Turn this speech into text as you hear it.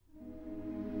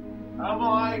I'm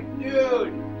like,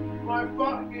 dude, my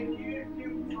fucking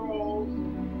YouTube trolls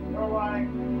are like,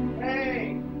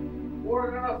 hey, we're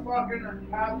gonna fucking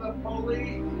have the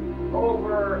police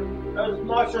over as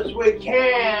much as we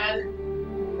can.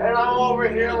 And I'm over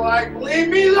here like, leave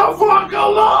me the fuck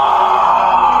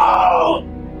alone!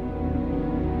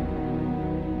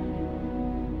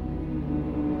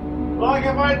 Like,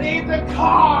 if I need the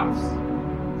cops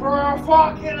for a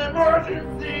fucking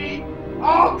emergency,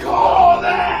 I'll call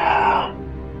them!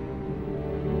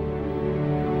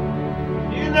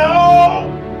 You know,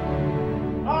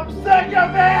 I'm sick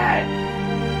of it!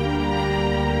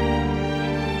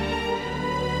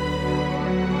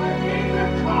 If I need the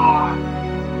cops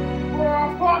for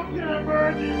a fucking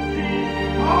emergency,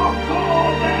 I'll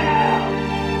call them!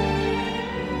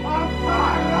 I'm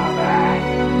tired of it!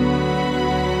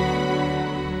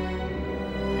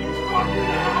 These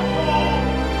fucking assholes!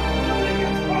 You think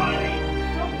it's funny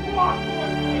to fuck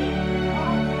with me?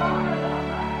 I'm tired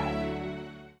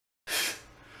of it!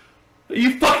 Are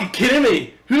you fucking kidding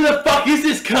me? Who the fuck is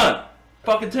this cunt?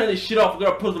 Fucking turn this shit off. We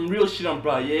gotta put some real shit on,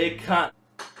 bro. Yeah, cunt.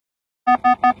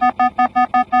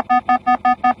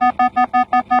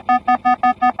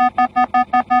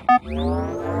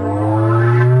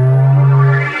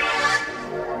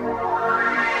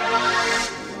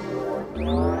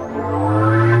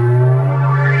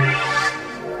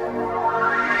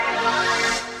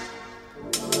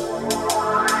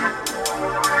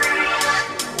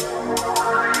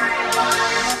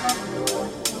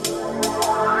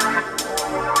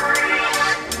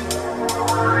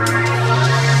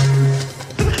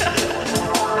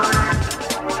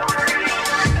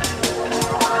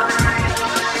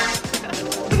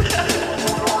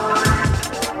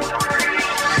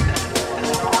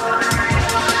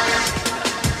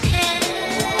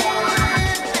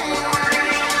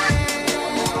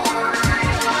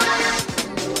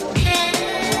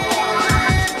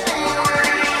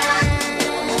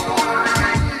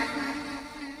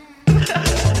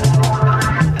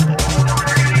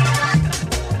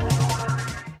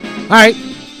 All right,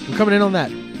 I'm coming in on that.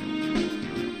 I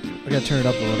gotta turn it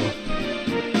up a little.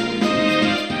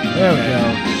 There we go.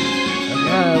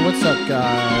 What's up,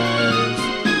 guys?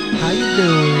 How you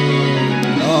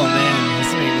doing? Oh man,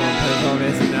 this ain't gonna put it on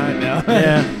this now.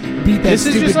 Yeah, Beat that this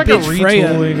is stupid just like a bitch Freya.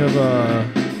 retooling of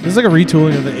This is like a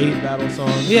retooling of the 8 battle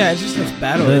song. Yeah, it's just this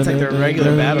battle. It's like their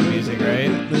regular battle music,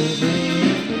 right?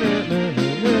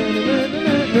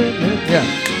 Yeah.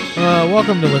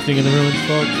 Welcome to Lifting in the Ruins,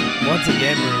 folks. Once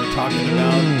again, we're talking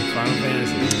about Final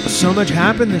Fantasy. So much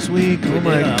happened this week. Oh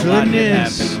my A lot did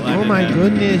goodness. happen. A lot Oh did my happen.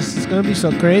 goodness. It's going to be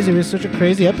so crazy. It's such a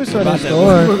crazy episode in We're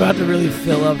store. about to really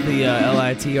fill up the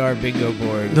LITR bingo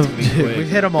board. It's gonna be quick. We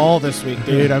hit them all this week,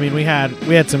 dude. I mean, we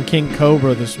had some King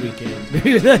Cobra this weekend.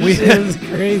 Dude, that We shit had- was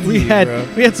crazy, We bro.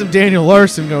 had some Daniel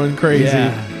Larson going crazy.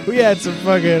 Yeah. We had some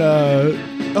fucking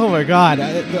oh my god.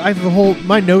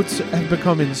 My notes have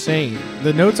become insane.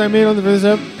 The notes I made on for this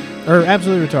are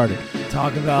absolutely retarded.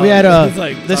 Talk about We had it's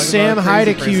like, the talk Sam about Hyde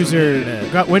crazy person on the accuser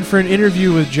internet. went for an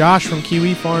interview with Josh from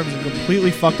Kiwi Farms and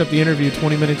completely fucked up the interview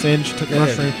 20 minutes in. She took Good.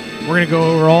 mushrooms. We're going to go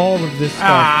over all of this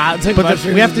stuff. Took But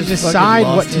mushrooms we have and to just fucking decide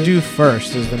what lost to it. do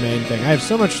first is the main thing. I have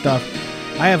so much stuff.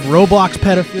 I have Roblox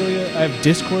pedophilia. I have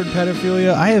Discord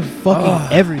pedophilia. I have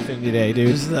fucking everything today,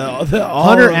 dude. Just all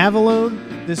Hunter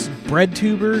Avalone, this bread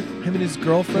tuber, him and his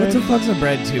girlfriend. What the fuck's a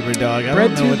bread tuber, dog? I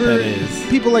bread don't know tuber, what that is.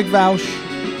 people like Vaush.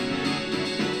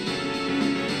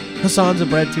 Hassan's a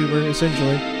bread tuber,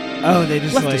 essentially. Oh, they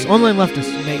just Leftist, like online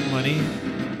leftists. make money.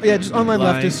 Yeah, just online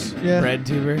Lying leftists. Yeah, bread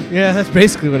tuber. yeah, that's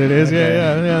basically what it is. Okay.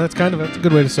 Yeah. That's a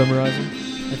good way to summarize them,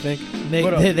 I think.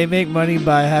 What up? They make money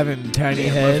by having tiny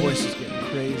Damn, my heads, voice is getting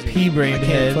crazy. pea-brained I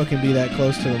can't head. fucking be that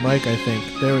close to the mic. I think.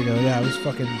 There we go. Yeah, I was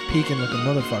fucking peeking like a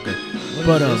motherfucker. What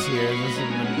But, is this here? Is this a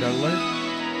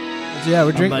Modeler? So yeah,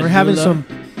 we're having some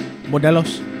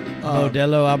modelos.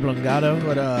 Modelo Oblongado?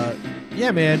 But yeah,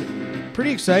 man,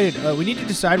 pretty excited. We need to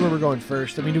decide where we're going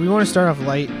first. I mean, do we want to start off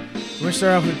light? We want to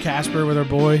start off with Casper with our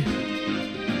boy.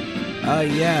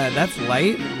 Yeah, that's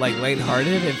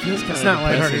lighthearted. It feels kind of It's not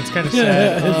lighthearted. It's kind of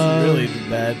sad. It's really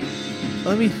bad.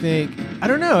 Let me think. I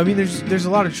don't know. I mean, there's a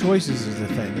lot of choices is the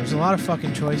thing. There's a lot of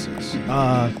fucking choices.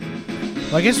 Well,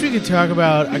 I guess we could talk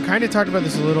about. I kind of talked about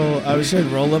this a little. We should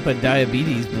roll up a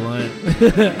diabetes blunt.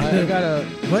 I got a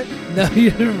what? No,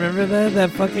 you don't remember that?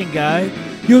 That fucking guy?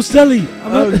 Yo, Stelly!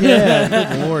 Oh yeah,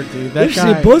 good lord, dude. That This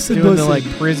guy shit bussin', doing the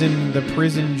bussin'.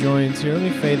 prison joints. Here, let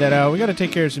me fade that out. We got to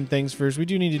take care of some things first. We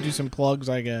do need to do some plugs,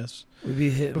 I guess, We'd be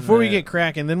hitting before we that- get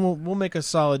cracking. Then we'll make a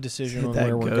solid decision hit on that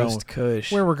where we're going. ghost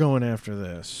kush. Where we're going after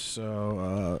this.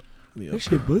 So, That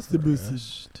shit busted.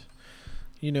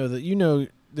 you know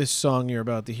this song you're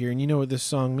about to hear, and you know what this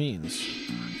song means.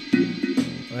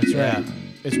 That's Yeah. right.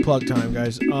 It's plug time,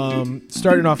 guys.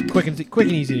 Starting off quick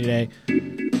and easy today.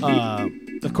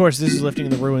 Of course, this is Lifting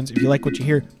in the Ruins. If you like what you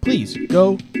hear, please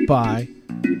go buy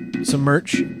some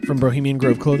merch from Bohemian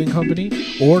Grove Clothing Company,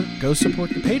 or go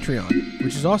support the Patreon,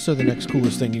 which is also the next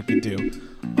coolest thing you could do.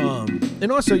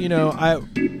 And also, you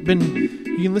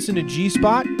can listen to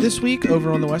G-Spot this week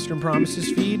over on the Western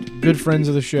Promises feed. Good friends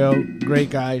of the show, great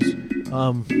guys.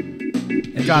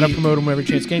 Gotta promote them every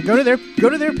chance can. Go to their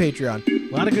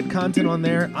Patreon. A lot of good content on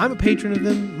there. I'm a patron of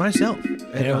them myself.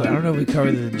 I don't know if we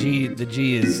covered the G. The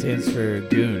G stands for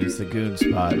Goon. It's the Goon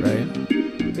Spot, right?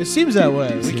 It seems that way.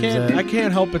 I Seems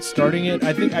can't help but starting it.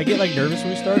 I think I get nervous when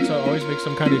we start, so I always make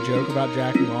some kind of joke about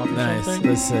jacking off or Nice. something.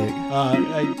 That's sick.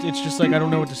 It's just I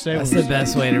don't know what to say. That's when we the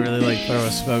best way to really throw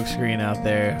a smoke screen out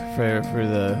there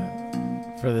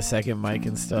for the second mic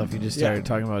and stuff. You just started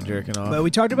talking about jerking off. But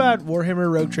we talked about Warhammer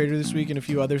Rogue Trader this week and a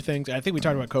few other things. I think we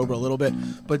talked about Cobra a little bit,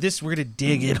 but we're gonna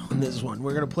dig in on this one.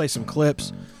 We're gonna play some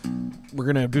clips. We're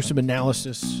gonna do some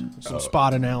analysis, some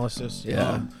spot analysis.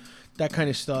 Yeah. That kind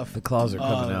of stuff. The claws are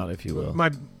coming out, if you will.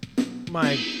 My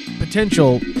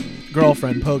potential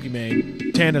girlfriend,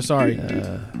 Pokimane, Tana,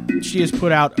 she has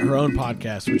put out her own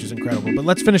podcast, which is incredible. But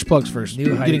let's finish plugs first.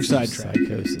 New I'm getting heights of sidetracked.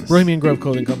 psychosis. Bohemian Grove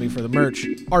Clothing Company for the merch,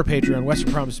 our Patreon,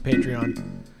 Western Promises Patreon.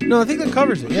 No, I think that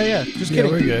covers it. Yeah. Just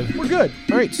kidding. we're good. We're good.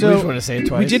 All right, We so just want to say it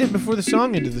twice. we did it before the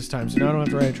song ended this time, so now I don't have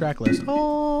to write a track list.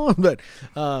 Oh, but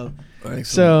Excellent.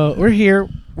 so we're here.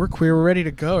 We're queer. We're ready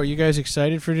to go. Are you guys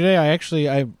excited for today?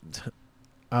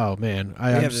 Oh man, we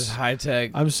have this high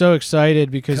tech, I'm so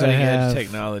excited because I cutting have edge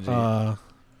technology.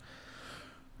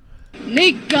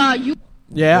 Nigga, you.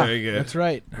 Yeah, Very good. that's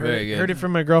right. Very good. Heard it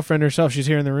from my girlfriend herself. She's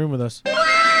here in the room with us. Are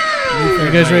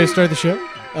you guys ready to start the show?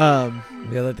 We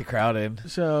gotta let the crowd in.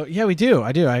 So yeah, we do.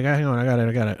 I do. Hang on. I got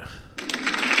it.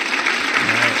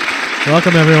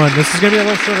 Welcome everyone. This is gonna be a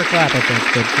little shorter clap, I think.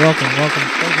 But welcome.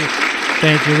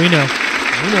 Thank you. We know.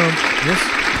 Yes.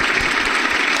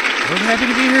 We're happy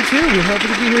to be here too. We're happy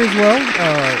to be here as well.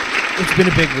 It's been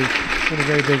a big week. It's been a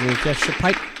very big week.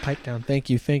 Yeah, pipe down. Thank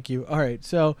you. All right.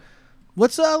 So,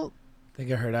 what's I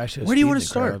think I heard I should. where do you want to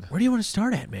start? Where do you want to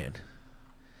start at, man?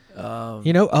 Crowd.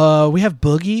 We have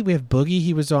Boogie.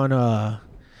 He was on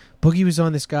Boogie was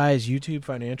on this guy's YouTube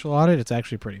financial audit. It's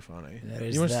actually pretty funny.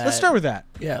 Let's start with that.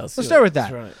 Yeah, Let's start with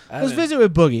that. Let's visit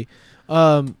with Boogie.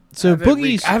 So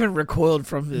Boogie's I haven't recoiled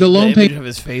from The lone image page- of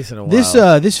his face in a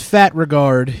while. this fat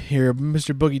regard here,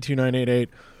 Mr. Boogie 2988.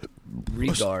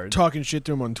 Regard. Talking shit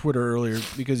to him on Twitter earlier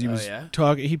because he was yeah?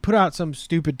 talking. He put out some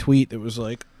stupid tweet that was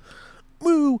like,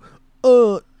 "Moo,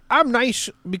 I'm nice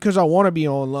because I want to be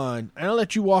online, and I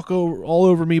let you walk all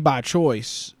over me by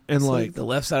choice." And It's like the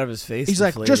left side of his face. he's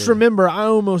like, deflated. "Just remember, I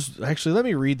almost actually let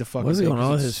me read the fucking." What's thing, going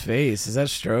on 'cause with his face? Is that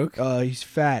stroke? He's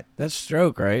fat. That's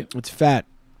stroke, right? It's fat.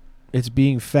 It's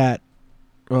being fat.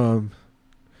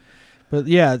 But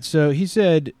yeah, so he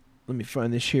said, let me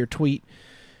find this here tweet.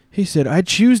 He said, I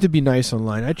choose to be nice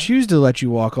online. I choose to let you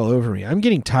walk all over me. I'm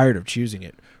getting tired of choosing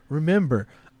it. Remember,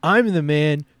 I'm the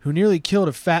man who nearly killed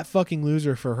a fat fucking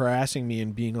loser for harassing me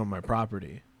and being on my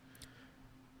property.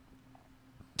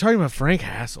 Talking about Frank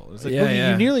Hassel. It's like, Yeah, Boogie,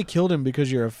 yeah. you nearly killed him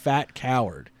because you're a fat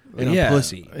coward and yeah. a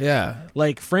pussy. Yeah.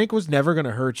 Like, Frank was never going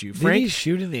to hurt you. Did Frank he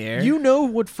shoot in the air? You know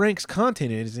what Frank's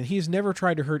content is, and he's never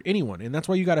tried to hurt anyone, and that's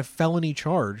why you got a felony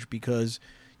charge because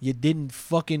you didn't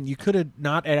fucking. You could have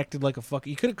not acted like a fuck.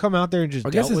 You could have come out there and just. I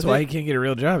guess dealt that's with why it. he can't get a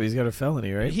real job. He's got a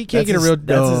felony, right? He can't That's get a his- real.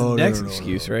 That's his no, next no, no,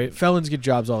 excuse, no. right? Felons get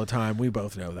jobs all the time. We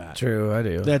both know that. True, I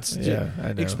do. That's I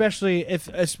know. Especially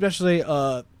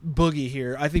Boogie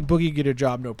here. I think Boogie get a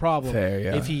job no problem. Fair,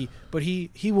 yeah. If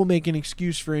he will make an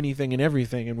excuse for anything and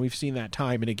everything, and we've seen that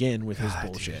time and again with his God,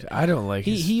 bullshit. dude, I don't like.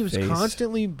 He was his face.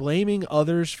 constantly blaming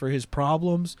others for his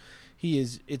problems.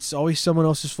 It's always someone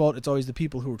else's fault. It's always the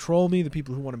people who troll me, the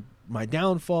people who want my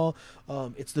downfall.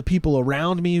 It's the people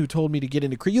around me who told me to get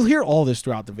into. You'll hear all this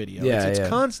throughout the video. Yeah, it's yeah.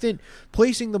 constant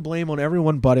placing the blame on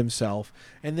everyone but himself,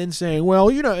 and then saying, "Well,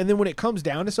 and then when it comes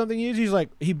down to something, he's like,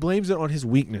 he blames it on his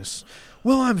weakness.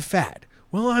 Well, I'm fat.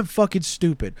 Well, I'm fucking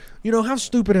stupid. How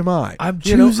stupid am I? I'm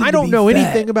You know, choosing I to don't be know fat.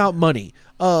 anything about money.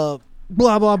 Blah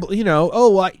blah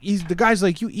blah. He's the guy's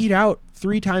like, you eat out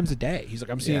 3 times a day. He's like,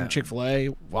 I'm seeing Yeah. Chick-fil-A.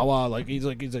 Wawa. Like he's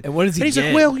like. And what does he And he's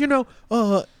get? like,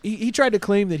 well, he tried to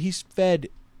claim that he's fed.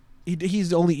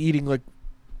 He's only eating like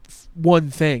one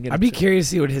thing. And I'd be curious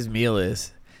to see what his meal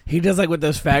is. He does like what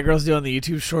those fat girls do on the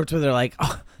YouTube shorts where they're like,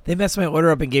 oh, they messed my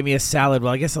order up and gave me a salad.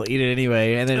 Well, I guess I'll eat it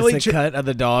anyway. And then it's a cut of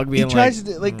the dog being he tries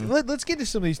to, let's get to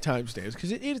some of these timestamps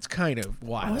because it's kind of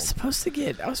wild. I was supposed to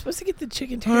get the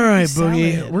chicken teriyaki All right, salad.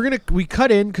 Boogie. We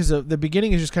cut in because the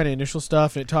beginning is just kind of initial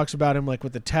stuff, and it talks about him like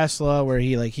with the Tesla, where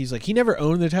he's like he never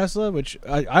owned the Tesla, which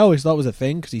I always thought was a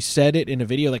thing because he said it in a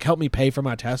video, like help me pay for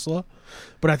my Tesla.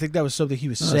 But I think that was something he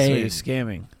was saying. So he was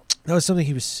scamming. That was something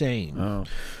he was saying. Oh.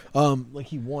 Like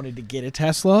he wanted to get a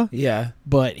Tesla, Yeah.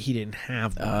 but he didn't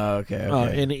have them. Oh,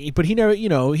 okay. But he never,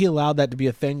 he allowed that to be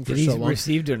a thing for Did so he long.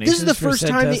 receive donations? This is the for first said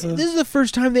time. Tesla? This is the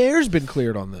first time the air's been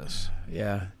cleared on this.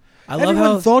 Yeah. I love Everyone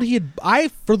how. thought he had. I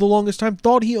for the longest time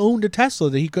thought he owned a Tesla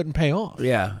that he couldn't pay off,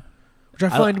 Yeah. which I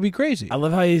find to be crazy. I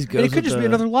love how he goes. And it could with just the, be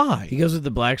another lie. He goes with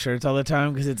the black shirts all the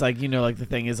time because it's like like the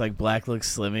thing is like black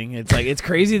looks slimming. It's like it's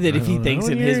crazy that if he thinks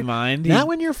in his mind, Not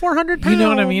when you're 400 pounds. you know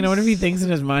what I mean. What if he thinks in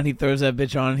his mind he throws that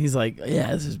bitch on? And he's like,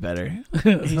 yeah, this is better.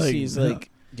 He sees like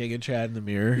Giga Chad in the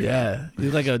mirror. yeah, you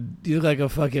look like a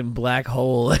fucking black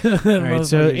hole. All right,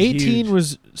 so 18 huge.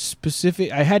 was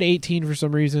specific. I had 18 for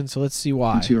some reason, so let's see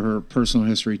why. Into her personal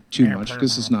history too much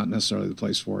because it's not necessarily the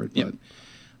place for it. But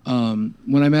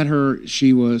when I met her,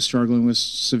 she was struggling with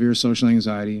severe social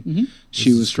anxiety.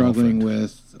 She was struggling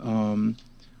with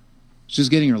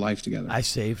just getting her life together. I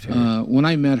saved her. When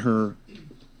I met her,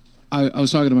 I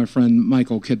was talking to my friend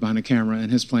Michael, kid behind a camera,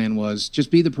 and his plan was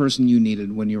just be the person you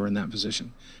needed when you were in that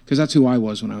position. Because that's who I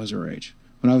was when I was her age.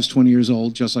 When I was 20 years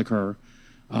old, just like her,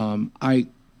 I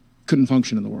couldn't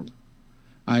function in the world.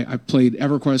 I played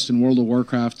EverQuest and World of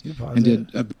Warcraft and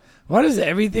did... What is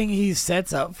everything he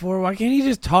sets up for? Why can't he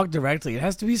just talk directly? It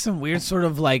has to be some weird sort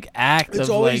of like act. It's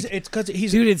of always like, it's because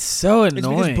he's dude. It's so it's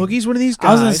annoying. because Boogie's one of these guys.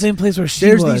 I was in the same place where she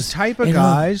there's was. these type of And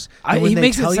guys. that when he they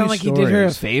makes it tell sound you like he did her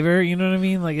a stories- favor. You know what I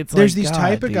mean? Like it's There's like, these God,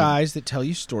 type of dude. guys that tell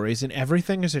you stories, and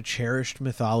everything is a cherished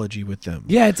mythology with them.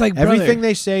 Yeah, it's like brother. Everything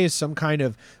they say is some kind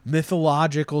of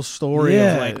mythological story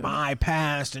Yeah. of like my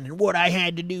past and what I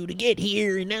had to do to get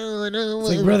here. And It's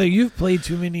like, brother, you've played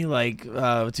too many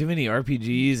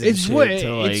RPGs. And it's shit what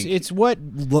to, like, it's what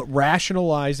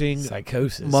rationalizing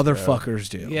psychosis, motherfuckers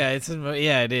do. Yeah,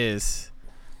 it is.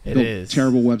 It built is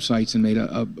terrible websites and made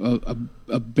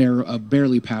a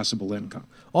barely passable income.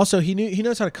 Also, he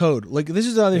knows how to code. Like this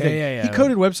is the other thing. yeah. He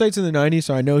coded websites in the 90s,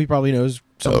 so I know he probably knows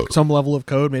some level of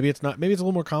code. Maybe it's not. Maybe it's a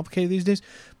little more complicated these days.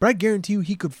 But I guarantee you,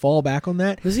 he could fall back on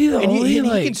that. Was he the and only, he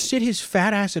like- can sit his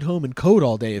fat ass at home and code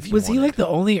all day if he Was he wanted. like the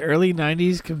only early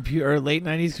 '90s computer or late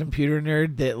 '90s computer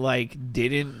nerd that like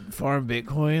didn't farm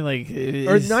Bitcoin? Like,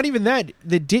 or not even that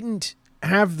didn't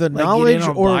have the Like, get in knowledge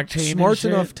on or blockchain and smart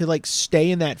shit? enough to like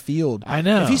stay in that field. I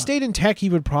know. If he stayed in tech,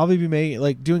 he would probably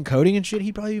be doing coding and shit.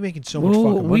 He'd probably be making so much Well,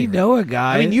 fucking money. we know a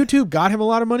guy. I mean, YouTube got him a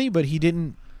lot of money, but he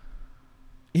didn't.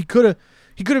 He could have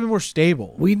been more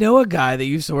stable. We know a guy that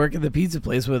used to work at the pizza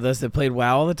place with us that played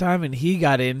WoW all the time, and he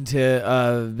got into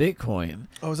Bitcoin.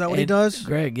 Oh, is that what he And does?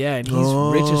 Greg, yeah, and he's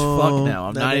rich as fuck now.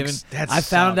 I'm that not makes- even. that I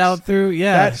found sucks. out through.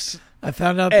 I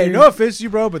found out. Hey, through, no offense to you,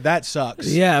 bro, but that sucks.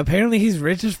 Yeah, apparently he's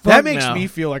rich as fuck. That makes now. me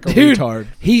feel like a Dude, retard.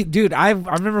 I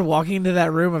remember walking into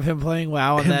that room of him playing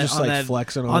WoW on Him that just, on like, that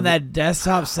flexing on on that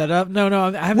desktop setup. No,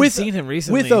 I haven't seen him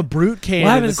recently with a brute can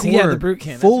Well, I in the haven't seen- yeah, corner, the brute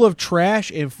can. full of trash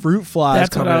and fruit flies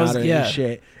That's what coming I was- out of it yeah. and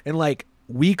shit, and like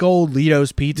week old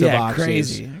Litos pizza yeah,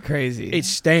 boxes. crazy. It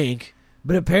stank.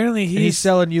 But apparently And he's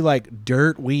selling you like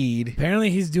dirt weed. apparently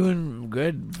he's doing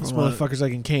good. This From what- motherfucker's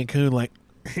like in Cancun, like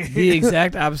the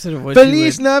exact opposite of what you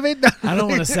Feliz would. Navidad. I don't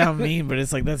want to sound mean, but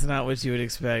it's like that's not what you would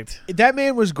expect. That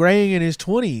man was graying in his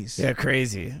 20s. Yeah,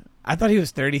 crazy. I thought he was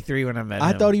 33 when I met him.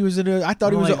 I thought he was I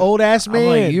thought he I'm was like- an old ass I'm man.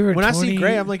 like, you were when I see 20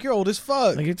 Gray, I'm like, you're old as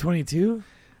fuck. like you're 22.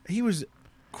 He was.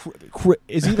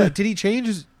 Is he like? Did he change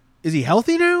his? Is he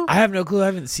healthy now? I have no clue. I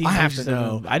haven't seen. I have pictures to of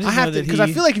know. him. I just have know to that because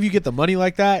he. I feel like if you get the money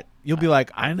like that, you'll be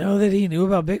like, I know that he knew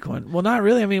about Bitcoin. Well, not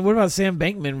really. I mean, what about Sam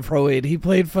Bankman-Fried? He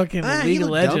played fucking he League of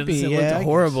looked Legends dumpy. and Yeah, I looked guess.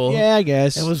 horrible. Yeah, I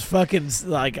guess. It was fucking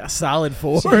like a solid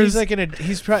fours. So he's like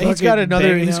he's got Fucking another.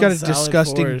 banging He's got a out solid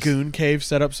disgusting fours. goon cave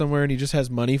set up somewhere, and he just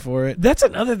has money for it. That's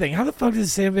another thing. How the fuck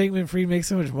does Sam Bankman-Fried make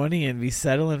so much money and be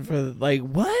settling for like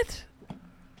what?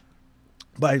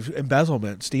 By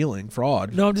embezzlement, stealing,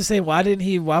 fraud. No, I'm just saying. Why would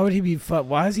he be?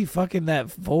 Why is he fucking that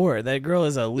four? That girl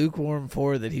is a lukewarm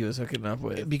four that he was hooking up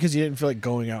with. Because he didn't feel like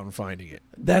going out and finding it.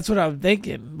 That's what I'm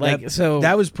thinking. Like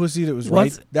that was pussy that was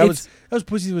What's- right. That it's- was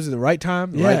pussy that was in the right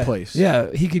time, the yeah, right place.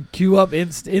 Yeah, he could queue up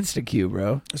Insta queue,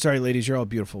 bro. Sorry, ladies, you're all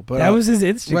beautiful, but That was his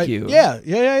Insta right. queue.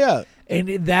 Yeah.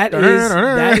 And that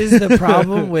is the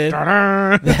problem with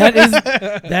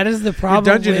that is the problem.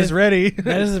 Your dungeon with, is ready.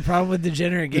 That is the problem with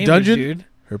degenerate The gaming, dungeon? dude.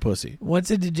 Her pussy.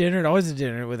 Once a degenerate, always a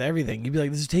degenerate with everything. You'd be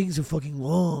like, this is taking so fucking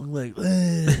long. Like,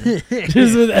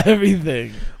 just with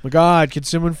everything. My God, can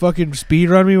someone fucking speed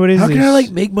run me? What is How this? can I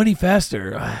like make money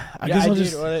faster? I guess I'll did.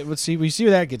 just Let's see. We see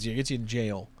what that gets you. It gets you in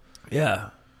jail, yeah.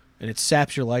 and it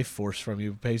saps your life force from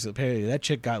you. Basically, that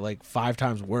chick got like 5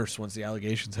 times worse once the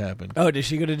allegations happened. Oh, did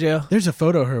she go to jail? There's a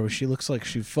photo of her where she looks like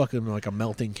she fucking like a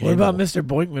melting candle. What about Mr.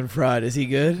 Boinkman Fraud? Is he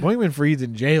good? Boinkman Freed's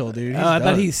in jail, dude. Oh, I thought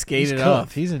done. he skated He's off.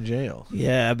 cooked. He's in jail.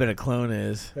 Yeah, I bet a clone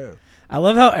is. Oh. I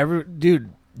love how dude.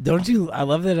 Don't you? I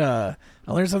love that.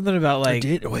 I learned something about like.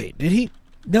 Did he?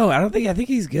 No, I don't think. I think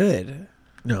he's good.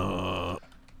 No.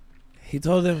 He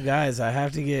told them guys, I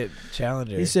have to get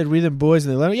Challenger. He said, "We them boys,"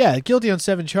 and they let him. Yeah, guilty on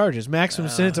 7 charges, maximum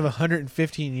sentence of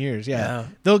 115 years. Yeah,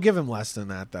 they'll give him less than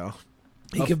that though.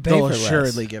 He can pay They'll for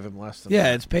assuredly less. give him less than Yeah,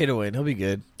 that. it's pay to win. He'll be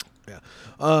good.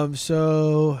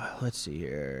 So let's see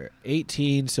here.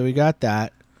 18. So we got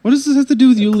that. What does this have to do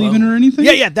with you leaving or anything?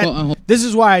 Yeah. That. Well, This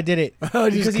is why I did it Oh,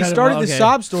 just because he cut him started off, the okay.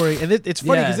 sob story, and it's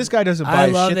funny Yeah. because this guy doesn't buy I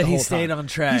his love shit that the he whole stayed time. on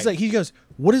track. He's like, he goes,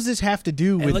 "What does this have to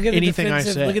do And with look at anything I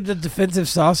defensive, said?" Look at the defensive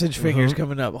sausage fingers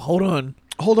coming up. Hold on.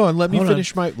 Hold on, let me Hold on.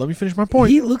 finish my point.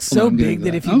 He looks so I'm getting big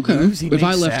to that if he okay. moves, he if makes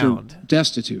I left sound. her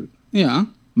destitute, yeah,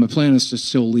 my plan is to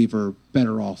still leave her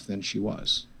better off than she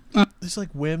was. This like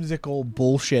whimsical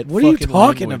bullshit. What are you fucking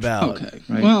talking language. about? Okay,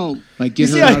 right? Well, like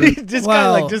get her Yeah, out of. this guy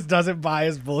Well- like just doesn't buy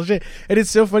his bullshit, and it's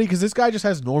so funny because this guy just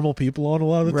has normal people on a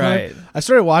lot of the Right. time. I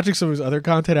started watching some of his other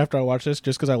content after I watched this,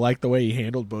 just because I like the way he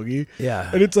handled Boogie. Yeah.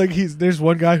 And it's like there's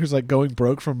one guy who's like going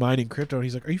broke from mining crypto, and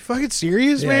he's like, "Are you fucking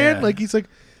serious, Yeah. man?" Like he's like,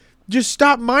 "Just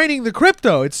stop mining the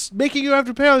crypto. It's making you have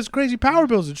to pay all these crazy power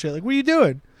bills and shit. Like, what are you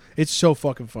doing?" It's so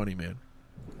fucking funny, man.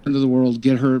 Into the world,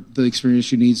 get her the experience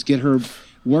she needs, get her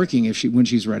working when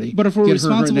she's ready. But if we're Get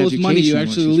her an responsible with money, you education when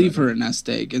actually she's leave ready. her a nest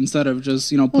egg instead of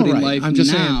just Well, putting right. life I'm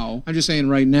just now. I'm just saying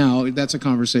right now that's a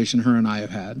conversation her and I have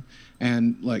had,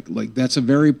 and like that's a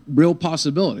very real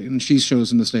possibility. And she's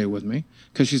chosen to stay with me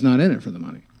because she's not in it for the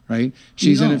money, right?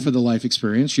 She's in No. it for the life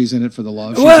experience. She's in it for the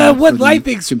love. She's Well, in it what for the life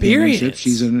companionship. experience?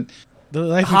 She's in it. The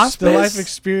life, Hospice? the life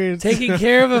experience. Taking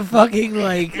care of a fucking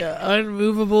like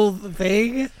unmovable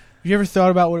thing. You ever thought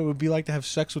about what it would be like to have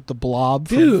sex with the Blob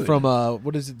Dude. from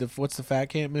what is it? What's the Fat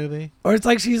Camp movie? Or it's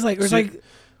like she's like, or it's So- like,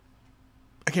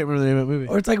 I can't remember the name of that movie.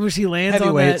 or it's like when she lands on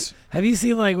Heavyweights. that. Have you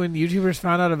seen like when YouTubers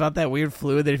found out about that weird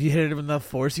fluid that if you hit it with enough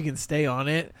force you can stay on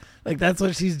it? Like that's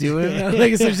what she's doing.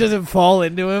 Like so she doesn't fall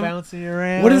into him. Bouncing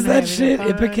around. What is that having shit? a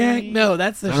party. Ipecac? No,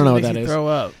 that's the I shit don't know that what makes that you is. throw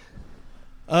up.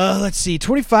 Let's see.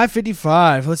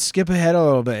 25.55. Let's skip ahead a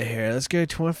little bit here. Let's go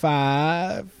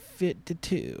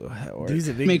 25.52. That works. Dude's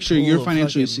a big Make sure pool you're of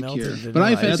financially fucking secure. melted But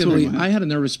I vanilla. effectively, what we- I had a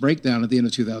nervous breakdown at the end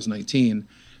of 2019,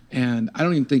 and I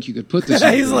don't even think you could put this.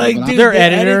 He's in like, but dude, Their the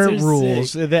editor edits are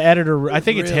rules. sick. The editor. I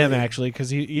think it's him Really? actually because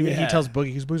he Yeah. tells Boogie.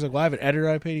 Because Boogie's like, "Well, I have an editor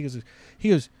I paid." He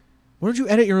goes, "Why don't you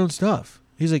edit your own stuff?"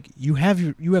 He's like, "You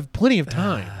have plenty of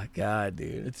time." Ah, God,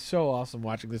 dude. It's so awesome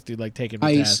watching this dude like taking.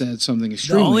 I task. said something The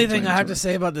extremely. only thing I have to inflammatory.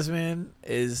 say about this man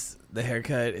is the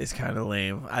haircut is kind of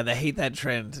lame. I hate that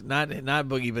trend. Not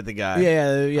Boogie, but the guy.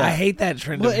 Yeah. I hate that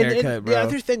trend Well, of and haircut, bro. the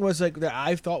other thing was like that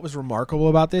I thought was remarkable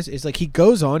about this is like he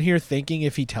goes on here thinking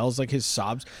if he tells like his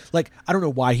sobs, like I don't know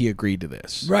why he agreed to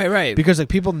this, right. Because like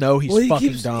people know he's well, fucking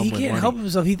keeps, dumb. he with can't money. help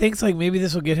himself. He thinks like maybe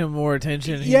this will get him more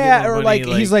attention. He can Yeah, get more or money,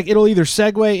 like he's like it'll either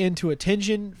segue into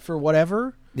attention for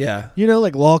whatever, yeah. you know,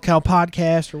 like LolCow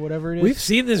podcast or whatever it is. We've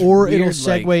seen this, or weird, it'll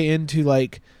segue like, into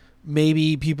like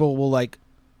maybe people will like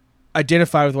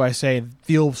identify with what I say and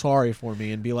feel sorry for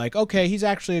me and be like, okay, he's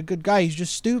actually a good guy. He's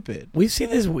just stupid. We've seen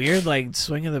this weird like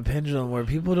swing of the pendulum where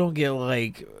people don't get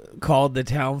like called the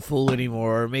town fool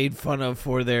anymore or made fun of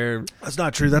for their That's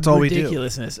not true. That's all we do.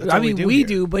 ridiculousness. That's I all we mean, do we here.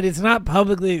 do, but it's not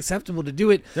publicly acceptable to do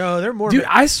it. No, they're more. Dude,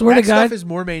 I swear that to God, stuff is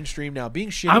more mainstream now. Being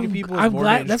shitty to people is I'm more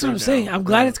glad. That's what I'm mainstream saying. now. I'm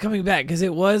glad Yeah. it's coming back because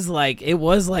it was like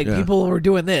Yeah. people were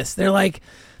doing this. They're like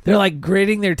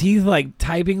gritting their teeth, like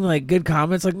typing like good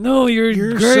comments, like no, you're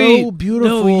great, so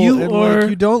beautiful. No, you and, are. like,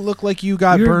 you don't look like you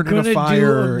got you're burned in gonna a do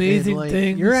fire. amazing and, like,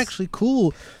 things. You're actually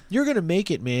cool. You're gonna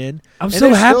make it, man. I'm And so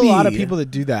there's happy. Still a lot of people that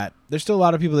do that. There's still a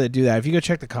lot of people that do that. If you go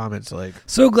check the comments, like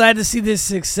So glad to see this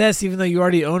success, even though you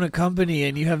already own a company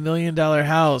and you have $1 million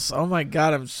house. Oh my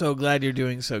God, I'm so glad you're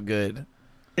doing so good.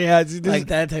 yeah, Like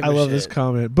that type I of love shit. this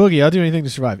comment. Boogie, I'll do anything to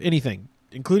survive. Anything.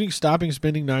 Including stopping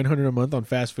spending $900 a month on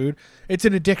fast food. It's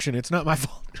an addiction. It's not my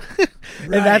fault.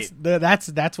 And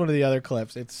that's one of the other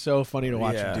clips. It's so funny to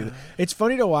watch him do that. It's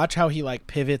funny to watch how he like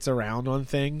pivots around on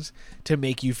things to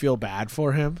make you feel bad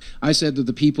for him. I said that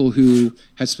the people who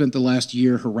had spent the last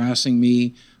year harassing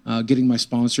me, getting my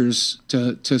sponsors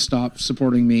to stop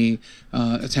supporting me,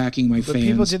 attacking my But fans.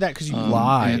 people did that because you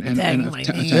lied. Attacking my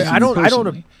attacking fans. me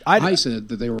personally. I I said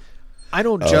that they were. I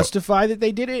don't justify that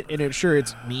they did it, and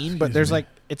it's mean, but there's like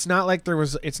it's not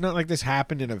like this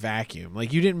happened in a vacuum.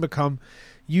 Like you didn't become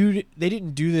they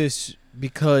didn't do this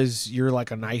because you're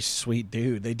like a nice sweet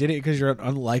dude. They did it because you're an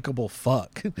unlikable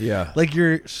fuck. Yeah. Like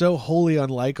you're so wholly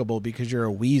unlikable because you're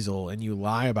a weasel and you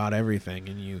lie about everything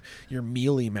and you're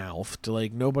mealy mouthed.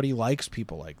 Like nobody likes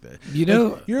people like that. You know,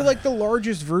 Like, you're like the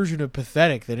largest version of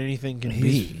pathetic that anything can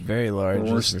he's be. very large,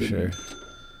 Worse that's for than- sure.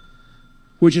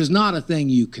 Which is not a thing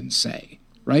you can say,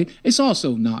 right? It's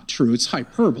also not true. It's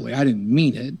hyperbole. I didn't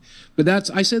mean it, but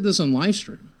I said this on live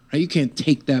stream. Right? You can't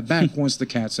take that back once the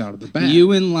cat's out of the bag.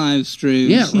 You in live streams.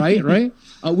 Yeah, right.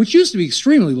 Which used to be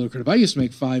extremely lucrative. I used to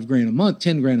make $5,000 a month,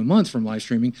 $10,000 a month from live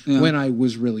streaming when I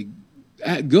was really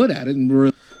good at it and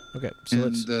really. Okay, so And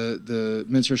let's the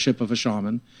mentorship of a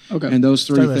shaman. Okay. And those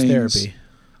three talk about things. therapy.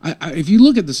 If you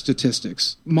look at the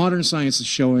statistics, modern science is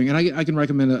showing, and I can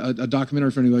recommend a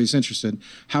documentary for anybody who's interested,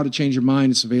 How to Change Your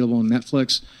Mind. It's available on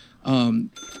Netflix.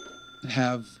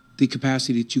 Have the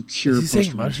capacity to cure Is he saying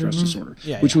post-traumatic stress mushrooms? disorder,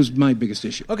 Yeah, which yeah. was my biggest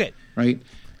issue. Okay. Right?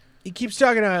 He keeps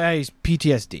talking about his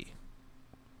PTSD.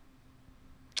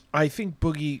 I think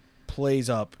Boogie plays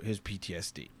up his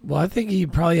PTSD. Well, I think he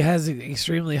probably has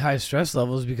extremely high stress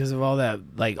levels because of all that,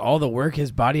 like all the work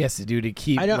his body has to do to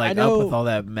keep I know- up with all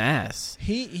that mass.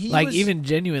 He Like was, even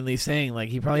genuinely saying, like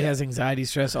he probably has anxiety,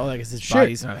 stress, all that because his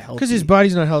body's not healthy. because his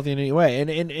body's not healthy in any way,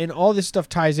 and all this stuff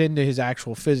ties into his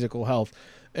actual physical health.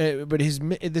 But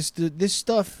this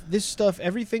stuff,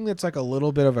 everything that's like a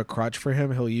little bit of a crutch for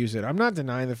him, he'll use it. I'm not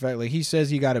denying the fact, like he says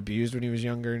he got abused when he was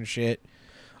younger and shit.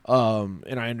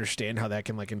 And I understand how that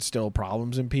can like instill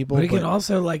problems in people. but it can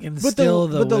also like But instill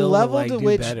the will level to, like, to do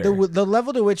which better. the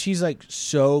level to which he's like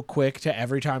so quick to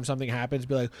every time something happens,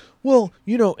 be like, well,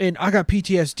 and I got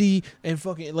PTSD and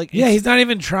fucking like Yeah, he's not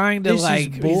even trying to this is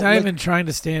like. bull- He's not like- even trying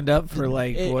to stand up for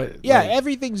like what. Yeah, like,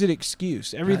 everything's an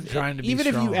excuse. Everything, trying to be even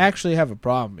if strong. you actually have a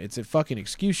problem, it's a fucking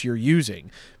excuse you're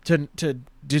using to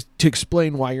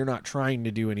explain why you're not trying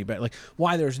to do any better. Like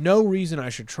why there's no reason I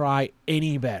should try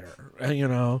any better.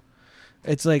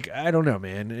 It's like I don't know,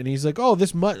 man. And he's like, "Oh,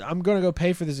 I'm gonna go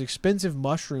pay for this expensive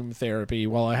mushroom therapy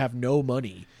while I have no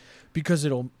money because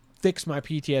it'll fix my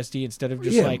PTSD instead of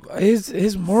just yeah, like."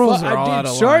 his morals are all out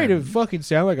of Sorry line. to fucking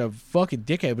sound like a fucking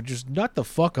dickhead, but just nut the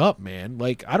fuck up, man.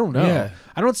 Like I don't know. Yeah.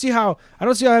 I don't see how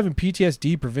having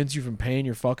PTSD prevents you from paying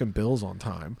your fucking bills on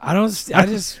time. I just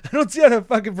I don't see how that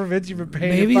fucking prevents you from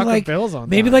paying maybe your fucking like bills on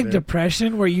maybe time. like dude.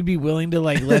 depression where you'd be willing to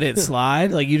like let it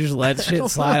slide, like you just let shit don't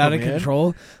slide know, out of man.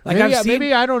 control. Like maybe, I've seen,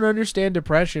 maybe I don't understand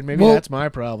depression. Maybe Well, that's my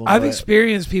problem. I've but-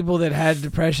 experienced people that had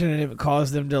depression and it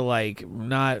caused them to like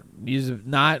not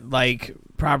like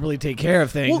properly take care of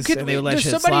things, and they would let does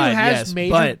shit somebody slide. who has Yes,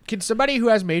 major, but can somebody who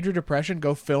has major depression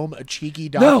go film a cheeky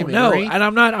no, documentary? and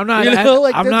I'm not. You know,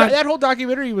 like I'm that, not. that whole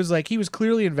documentary was like he was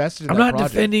clearly invested in I'm that not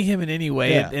project. defending him in any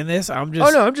way Yeah. in this. I'm just.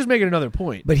 Oh no, I'm just making another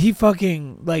point. But he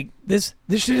fucking like this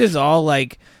shit is all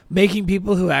like making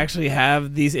people who actually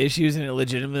have these issues and it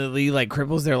legitimately like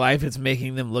cripples their life. It's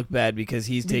making them look bad because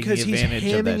he's taking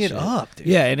advantage of that hamming it shit. up, dude.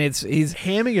 Yeah, and he's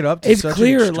hamming it up to it's such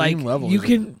clear, an extreme like, level. you is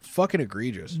can- fucking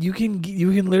egregious. you can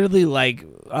literally like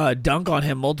dunk on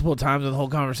him multiple times in the whole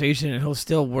conversation, and he'll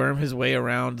still worm his way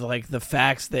around like the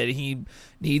facts that he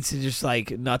needs to just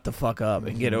like nut the fuck up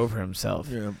and get over himself.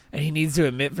 Yeah. And he needs to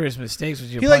admit for his mistakes, which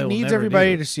He like needs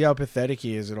everybody to see how pathetic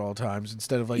he is at all times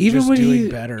instead of like even just when doing he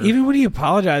better. even when he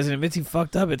apologizes and admits he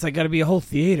fucked up, it's like got to be a whole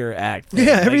theater act. thing.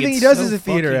 Yeah, Like, everything it's he does so is a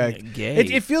theater fucking act. Gay.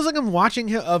 It feels like I'm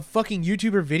watching a fucking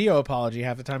YouTuber video apology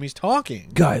half the time he's talking.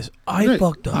 Guys, I Right.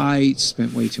 fucked up. I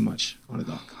spent way too much on a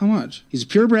dog. How much? He's a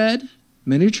purebred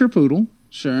miniature poodle,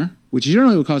 Sure. which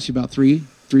generally will cost you about $3,000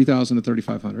 to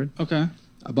 $3,500. Okay.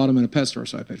 I bought him in a pet store,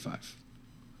 so I paid $5,000.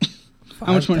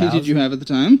 How much money did you have at the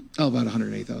time? Oh, about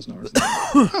 $108,000.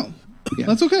 Oh, Yeah.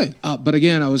 that's okay. But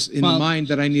again, I was in Well, the mind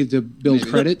that I needed to build maybe.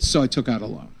 credit, so I took out a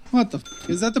loan. What the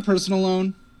is that the personal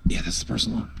loan? Yeah, that's the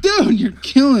personal loan. Dude, you're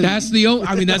killing That's the old.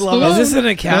 I mean, that's the Love loan. Is this an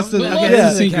accountant? That's the- Okay, yeah,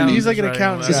 this is an yeah, accountant. He's like an Right,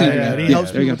 accountant. right, guy, right, yeah, right. and he Yeah,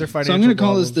 helps there you people go. with their so financial I'm going to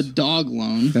call this problems. the dog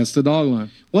loan. That's the dog loan.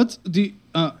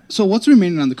 So what's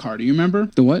remaining on the car? Do you remember?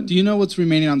 The what? Do you know what's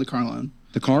remaining on the car loan?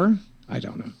 The car? I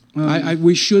don't know.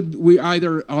 We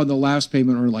either on the last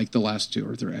payment or like the last 2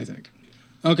 or 3, I think.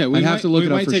 Okay, we I'd have to look we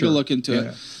it up might for take sure. a look into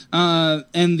it.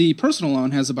 And the personal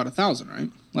loan has about 1,000, right?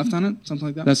 Left on it, something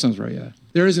like that. That sounds right, yeah.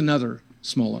 There is another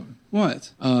small loan.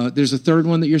 What? There's a third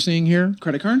one that you're seeing here.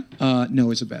 Credit card?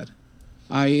 No, it's a bed.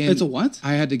 It's a what?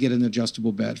 I had to get an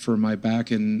adjustable bed for my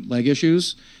back and leg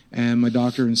issues, and my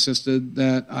doctor insisted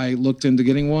that I looked into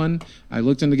getting one.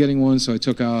 So I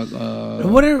took out.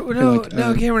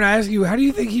 Cameron, I ask you, how do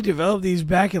you think he developed these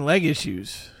back and leg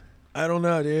issues? I don't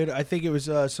know, dude. I think it was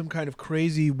some kind of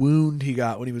crazy wound he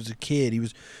got when he was a kid.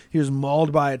 He was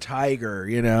mauled by a tiger,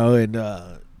 you know,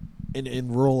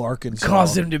 in rural Arkansas.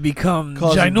 Caused him to become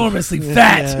Caused him- ginormously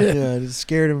fat. Yeah, it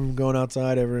scared him from going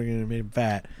outside ever again and made him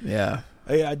fat. Yeah.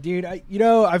 Yeah, dude. I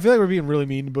feel like we're being really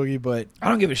mean to Boogie, but I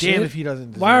don't give a shit. damn if he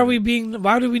doesn't. Why are deserve we it.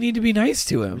 Why do we need to be nice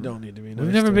to him? We don't need to be. We've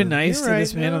nice never to been him. nice You're to right.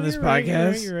 this man No, on this you're right,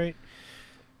 podcast. You're right.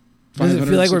 Does it feel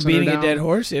 500, like we're 600 beating a down, dead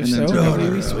horse? If and so, then maybe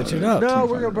we 200. switch it up. No,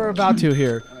 we're about to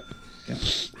here.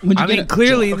 When you I get mean, it-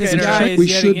 clearly Okay, this no, guy no, is we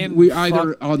yet should. again We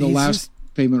either fuck- on the he's last just-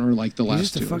 payment or like the he's last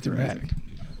just a two. fucking I wreck. think.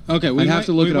 Okay, we I'd might, have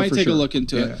to look we it up might for take sure. a look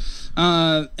into Yeah.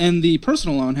 it. And the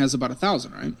personal loan has about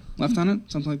 1,000, right? Left on it,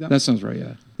 something like that. That sounds right.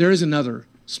 Yeah. There is another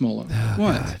small loan.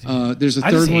 what? There's a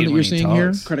I just third one hate that when you're he seeing here.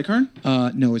 talks. Credit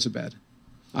card? No, it's a bed.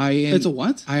 It's a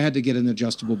what? I had to get an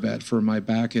adjustable bed for my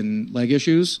back and leg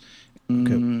issues.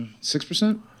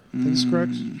 6%. I think it's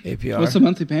correct. APR. What's the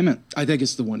monthly payment? I think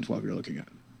it's the 112 you're looking at.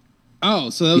 Oh,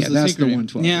 so that was Yeah, the that's secret. the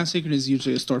 112. Yeah, secret is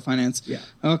usually a store finance. Yeah.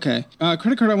 Okay.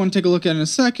 Credit card I want to take a look at in a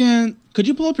second. Could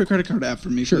you pull up your credit card app for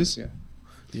me, please? Yeah.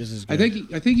 This is I good.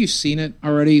 think you've seen it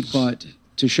already, but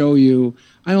to show you,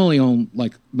 I only own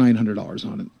like $900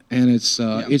 on it, and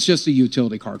it's just a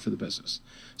utility card for the business.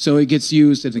 So it gets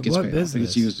used and it gets What paid off. It business?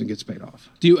 gets used and gets paid off.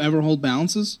 Do you ever hold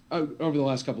balances? Over the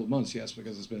last couple of months, yes,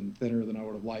 because it's been thinner than I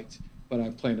would have liked. But I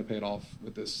plan to pay it off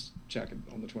with this check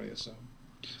on the 20th. So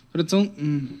But it's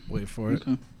only. Wait for it.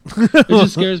 Okay. It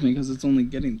just scares me because it's only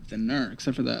getting thinner,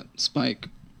 except for that spike.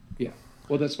 yeah,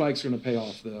 well, that spike's going to pay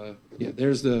off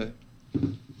There's the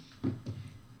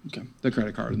Okay. the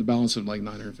credit card and the balance of like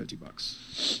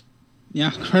 $950. Yeah,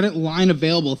 credit line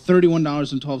available,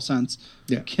 $31.12.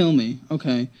 Yeah. Kill me.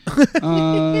 Okay.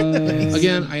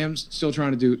 Again, I am still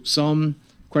trying to do some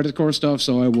credit score stuff,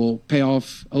 so I will pay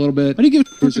off a little bit. Why do you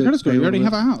give Use your it, credit score? pay You a already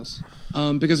little have a house.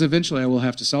 bit. Because eventually I will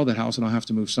have to sell that house and I'll have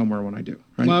to move somewhere when I do.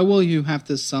 Right? Why will you have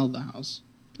to sell the house?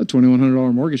 A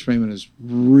 $2,100 mortgage payment is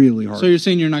really hard. So you're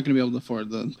saying you're not going to be able to afford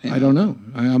the payment? I don't know.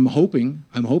 I'm hoping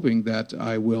that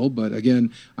I will, but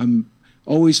again, I'm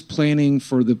always planning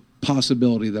for the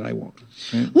possibility that I won't.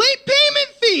 Right? Late payment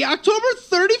fee, October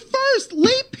 31st.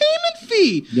 Late payment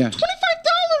fee. Yeah. $25.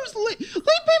 Late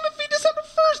payment fee, December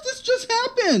 1st. This just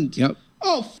happened. Yep.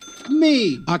 Oh,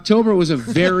 me. October was a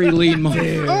very lean month.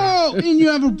 Oh, and you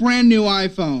have a brand new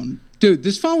iPhone. Dude,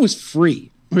 this phone was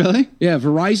free. Really? Yeah,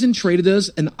 Verizon traded us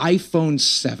an iPhone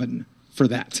 7 for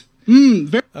that.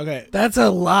 Okay. That's a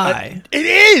lie. It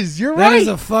is. You're That right. is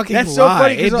a fucking That's lie. so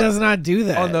funny 'cause It does not do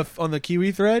that. on the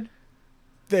Kiwi thread.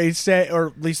 They say, or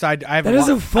at least I haven't. That is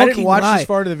a I fucking didn't watch lie. this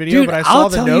part of the video, Dude, but I saw I'll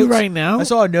the tell notes you right now. I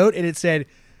saw a note and it said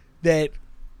that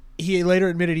he later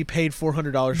admitted he paid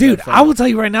 $400. Dude, for that phone. I will tell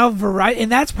you right now, Verizon,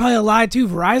 and that's probably a lie too.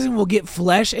 Verizon will get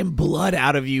flesh and blood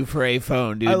out of you for a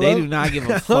phone, dude. They do not give a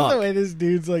I love fuck. the way this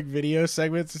dude's like video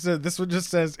segments. This one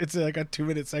just says it's like a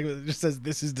 2-minute segment. It just says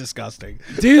this is disgusting.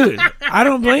 Dude, I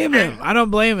don't blame him. I don't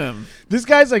blame him. This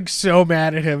guy's like so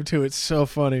mad at him too. It's so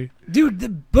funny. Dude, the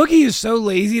Boogie is so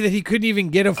lazy that he couldn't even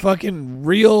get a fucking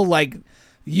real like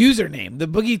username. The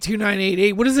Boogie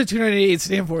 2988. What does the 2988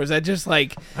 stand for? Is that just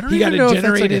like I don't he got even a know if that's,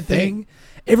 like, generated a thing. thing?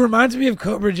 It reminds me of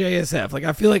Cobra JSF. Like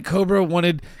I feel like Cobra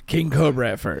wanted King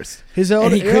Cobra at first. His old,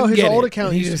 And he couldn't his get old it. account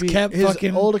And he used just to be kept his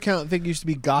fucking. old account thing used to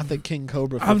be Gothic King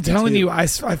Cobra. I'm 52, telling you, I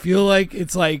feel like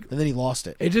it's like and then he lost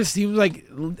it. it just seems like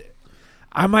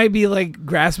I might be like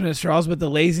grasping at straws, but the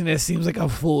laziness seems like a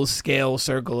full scale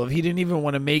circle of he didn't even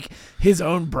want to make his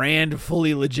own brand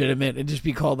fully legitimate and just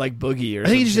be called like Boogie or I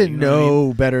think he just something, didn't you what I mean?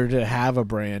 know better to have a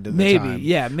brand at the Maybe, time.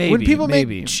 yeah, maybe. When people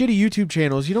maybe. make shitty YouTube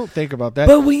channels, you don't think about that.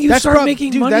 But when you That's start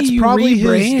making money, that's you probably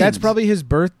rebrand. That's probably his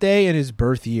birthday and his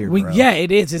birth year. Well, bro. yeah,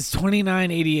 it is. It's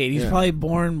 2988. He's Yeah. probably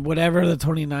born whatever the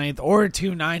 29th or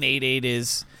 2988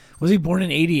 is. Was he born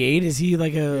in 88? Is he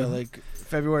like Yeah, a like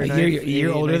February A 9th, year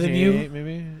older than you? 1988,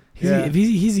 maybe. He's, if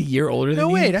he's a year older than No,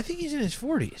 you. wait. I think he's in his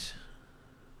 40s.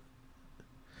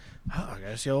 Oh, I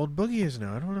gotta see how old Boogie is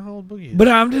now. I don't know how old Boogie is. But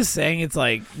I'm just saying, it's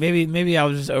like maybe I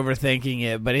was just overthinking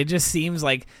it, but it just seems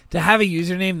like to have a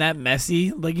username that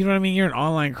messy, like you know what I mean. You're an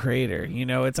online creator, you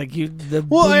know. It's like you.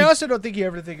 Well, I also don't think you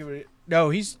ever think of it. No,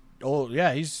 he's old.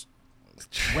 Yeah, he's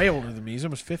way older than me. He's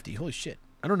almost 50. Holy shit!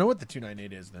 I don't know what the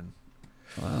 298 is then.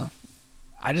 Well,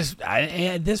 I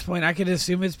at this point I could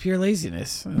assume it's pure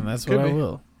laziness, and that's Could what be. I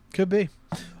will. Could be.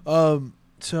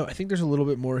 So I think there's a little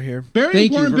bit more here. Very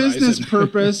Thank you, important business Verizon.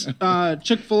 purpose.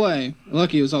 Chick-fil-A.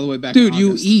 Lucky it was all the way back. Dude, in you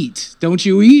August. eat. Don't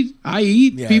you eat? I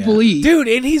eat. Yeah, People eat. Dude,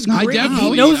 and he's I great. He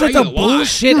definitely knows eat. that's I a eat a lot.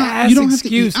 bullshit No, ass you don't have to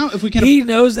eat excuse. out if we can- He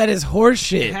knows that is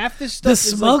horseshit. Half this The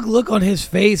stuff is smug look on his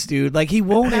face, dude. Like he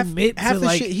won't admit half to the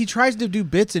like. shit he tries to do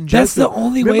bits and That's jokes. the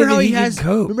only Remember way how that he he can has.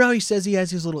 cope. Remember how he says he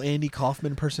has his little Andy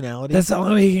Kaufman personality. That's the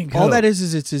only way he can cope. all that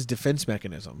is it's his defense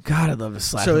mechanism. God, I'd love to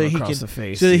slap So him that he across can the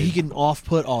face. so that dude. he can off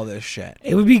put all this shit.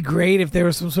 It would be great if there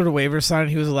was some sort of waiver sign and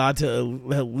he was allowed to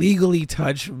legally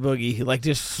touch Boogie, like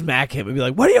just smack him and be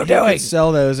like, "What are you He doing?" could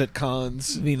sell those at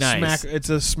cons. Be nice. It's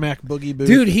a smack boogie booth.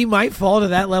 Dude, he might fall to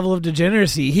that level of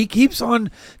degeneracy. He keeps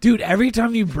on, dude. Every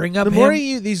time you bring up the more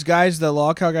him, these guys, the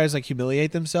law cow guys, like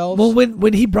humiliate themselves. well,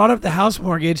 when he brought up the house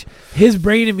mortgage, his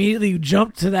brain immediately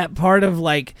jumped to that part of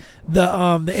like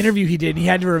the interview he did. And he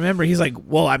had to remember. He's like,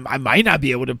 "Well, I might not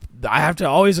be able to. I have to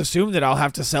always assume that I'll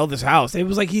have to sell this house." It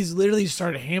was like he's literally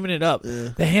started hamming it up.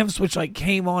 The ham switch like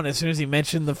came on as soon as he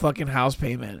mentioned the fucking house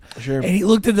payment. Sure. And he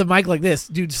looked at the mic like this,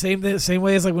 dude. Same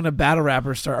way as like when a battle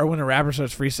rapper or when a rapper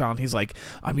starts freestyling, he's like,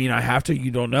 "I mean, I have to.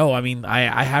 You don't know. I mean,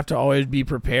 I have to always be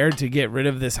prepared to get rid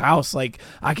of this house. Like,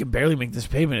 I can barely make this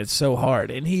payment. It's so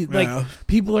hard." And he like Yeah.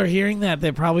 people are hearing that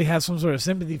they probably have some sort of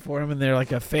sympathy for him, and they're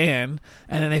like a fan,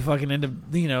 and then they fucking end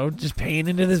up just paying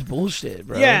into this bullshit,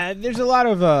 bro. Yeah, there's a lot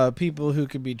of people who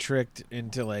can be tricked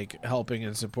into like helping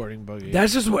and supporting Boogie.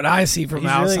 That's just what I see from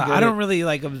He's really outside. good I don't at- really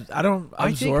like. I don't I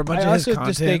absorb think, much I of his also content.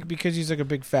 just think because he's like a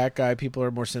big fat guy, people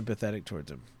are more sympathetic towards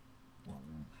him.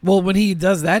 Well, when he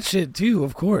does that shit too,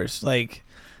 of course, like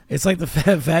it's like the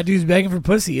fat dude's begging for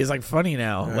pussy is like funny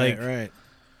now. Right.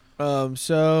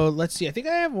 So let's see. I think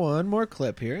I have one more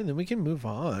clip here, and then we can move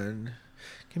on.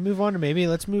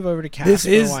 Let's move over to Casper,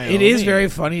 it is Wyoming. very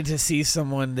funny to see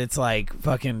someone that's like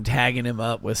fucking tagging him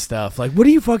up with stuff. Like, what are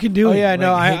you fucking Oh doing? yeah, Like,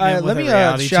 no. hitting I him let with me a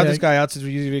reality shout this check. guy out since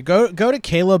we usually go to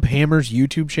Caleb Hammer's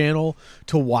YouTube channel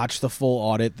to watch the full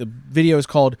audit. The video is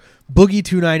called "Boogie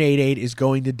 2988 is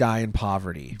going to die in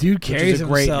poverty." Dude which is carries a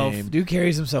great himself. name. Dude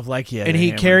carries himself like he had and a he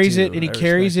hammer, carries too. it, and he I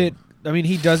carries respect it. I mean,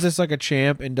 he does this like a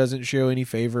champ and doesn't show any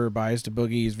favor or bias to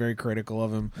Boogie. He's very critical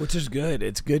of him, which is good.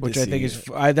 It's good, which to I think see.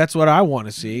 is that's what I want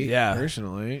to see. Yeah.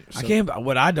 personally. I So- can't.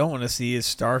 What I don't want to see is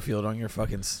Starfield on your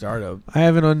fucking startup. I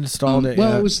haven't uninstalled it. Well,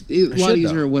 yet. it was a I lot should,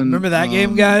 easier though. when. Remember that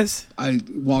game, guys? I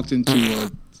walked into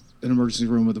an emergency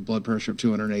room with a blood pressure of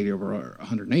 280 over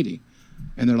 180,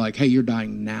 and they're like, "Hey, you're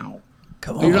dying now.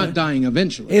 Come But on. you're not dying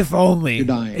eventually." If only. You're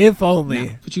dying. If only.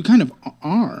 now. But you kind of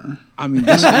are. I mean,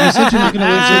 you said you're not going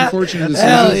to live so unfortunate to see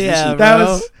Hell this. yeah, that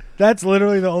bro. that's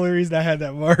literally the only reason I had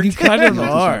that marked. You kind of This is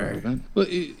are. relevant. But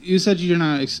you said you're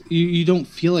not. You don't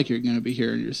feel like you're going to be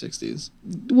here in your 60s.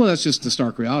 Well, that's just the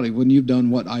stark reality. When you've done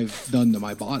what I've done to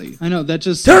my body, I know that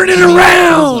just Turn it to me feels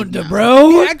around, like that. bro.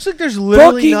 He acts like there's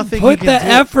literally Fucking nothing put he the can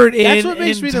do. effort in That's what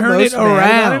makes and me the turn most it mad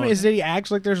about him around. is that he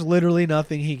acts like there's literally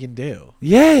nothing he can do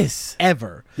Yes.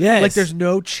 ever. Yes. Like there's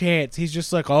no chance. He's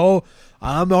just like, oh,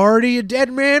 I'm already a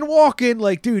dead man walking.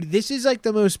 Like, dude, this is like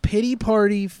the most pity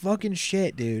party fucking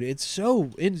shit, dude. It's so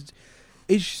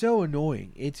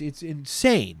annoying. It's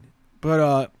insane.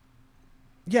 But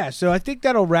yeah. So I think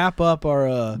that'll wrap up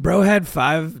our Bro had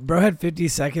 50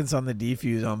 seconds on the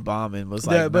defuse on bomb and was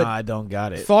like, Yeah, but- nah, I don't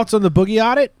got it. thoughts on the Boogie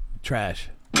audit. Trash.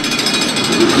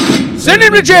 Send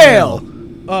him to jail.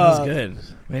 That was good.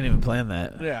 We didn't even plan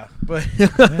that. Yeah, but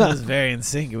That was very in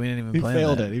sync. We didn't even he plan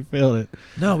failed that. it. He failed it.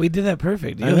 No, we did that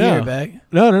perfect. I You'll hear know. it back.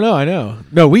 No, I know.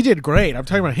 No, we did great. I'm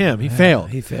talking about him. He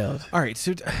failed. He failed. All right,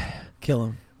 so Kill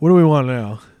him. what do we want to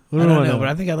know? What do I we don't wanna know, but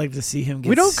I think I'd like to see him get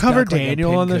we don't cover stuck like a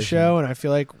Daniel on the pincushion. show, and I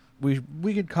feel like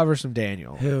we could cover some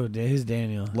Daniel Who's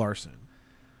Daniel? Larson.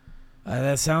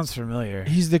 That sounds familiar.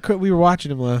 He's we were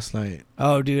watching him last night.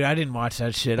 Oh, dude, I didn't watch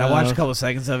that shit. I Oh. watched a couple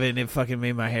seconds of it, and it fucking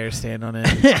made my hair stand on it.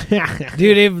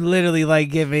 Dude, it literally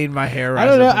it made my hair rise I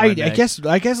don't know. up on my I neck.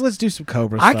 guess let's do some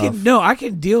Cobra I stuff. I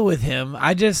can deal with him.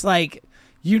 I just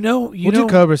you We'll know, do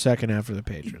Cobra second after the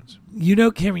patrons.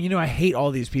 Cameron. I hate all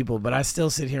these people, but I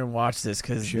still sit here and watch this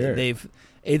because Sure.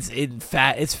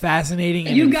 it's fascinating.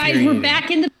 And You guys were infuriating. back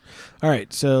in the. All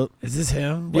right, so Is this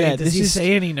him? Wait, Yeah, does this he is-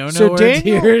 say any no so words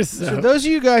Daniel. here? So those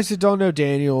of you guys that don't know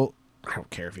Daniel, I don't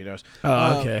care if he knows.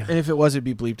 Oh, okay. And if it was, it'd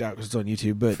be bleeped out because it's on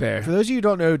YouTube. But Fair. for those of you who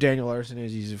don't know who Daniel Larson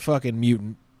is, he's a fucking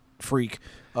mutant freak.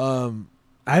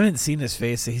 I haven't seen his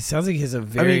face. He sounds like he has a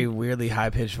very weirdly high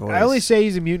pitched voice. I only say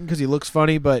he's a mutant because he looks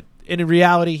funny, but in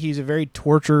reality, he's a very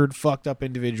tortured, fucked up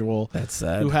individual That's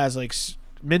sad. who has like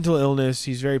mental illness.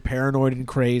 He's very paranoid and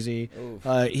crazy.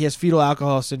 He has fetal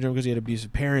alcohol syndrome because he had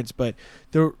abusive parents. But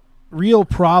real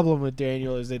problem with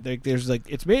Daniel is that there's like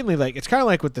it's mainly like it's kind of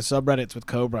like with the subreddits with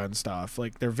Cobra and stuff.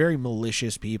 Like they're very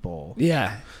malicious people.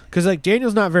 Yeah. Because like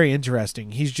Daniel's not very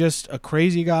interesting. He's just a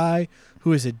crazy guy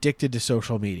who is addicted to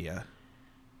social media.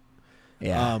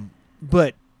 Yeah.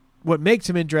 But what makes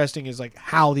him interesting is like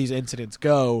how these incidents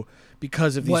go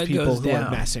because of these What people goes who are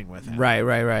down. messing with him. Right.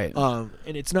 And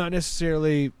it's not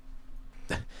necessarily.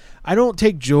 I don't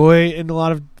take joy in a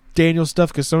lot of Daniel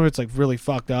stuff because some of it's like really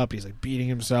fucked up. He's like beating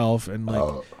himself and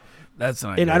like. That's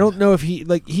not. And good. I don't know if he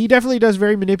definitely does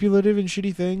very manipulative and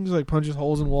shitty things, like punches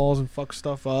holes in walls and fucks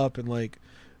stuff up, and like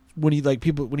when he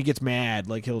gets mad,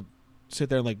 like he'll sit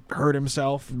there and like hurt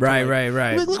himself. to, Right.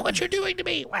 like, Look what you're doing to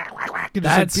me! Whack, whack, whack. And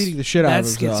just, like, beating the shit out of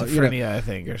That's himself. schizophrenia, I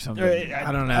think, or something.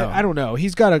 I don't know. I don't know.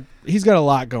 He's got a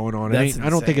lot going on. That's I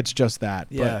don't think insane. it's just that.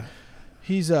 Yeah.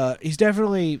 But he's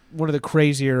definitely one of the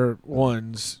crazier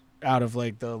ones out of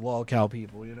like the lolcow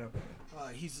people. You know,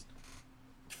 he's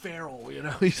feral. You know,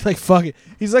 he's like fucking.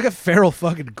 He's like a feral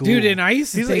fucking ghoul, Dude, and I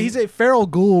used to think, he's a feral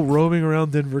ghoul roaming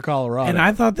around Denver, Colorado. and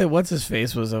I thought that what's his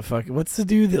face was a fucking. What's the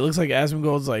dude that looks like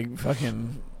Asmongold's like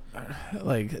fucking.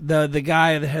 Like the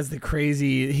guy that has the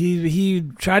crazy. He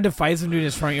tried to fight some dude in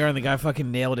his front yard, and the guy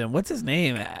fucking nailed him. What's his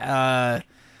name?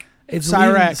 It's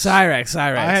Cyrax. Cyrax.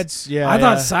 I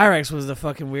thought Cyrax was the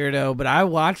fucking weirdo, but I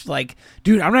watched like,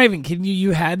 dude, I'm not even kidding you.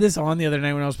 You had this on the other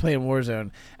night when I was playing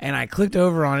Warzone, and I clicked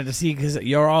over on it to see because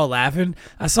you're all laughing.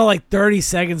 I saw like 30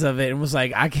 seconds of it and was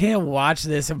like, I can't watch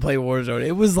this and play Warzone.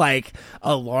 It was like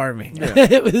alarming. Yeah.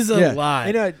 It was a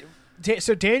lot. And,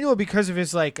 so Daniel, because of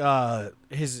his like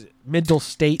his mental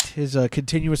state, his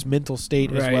continuous mental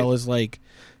state, as Right. well as like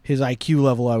his IQ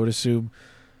level, I would assume,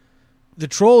 the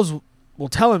trolls will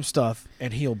tell him stuff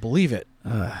and he'll believe it.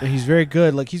 And he's very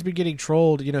good. Like he's been getting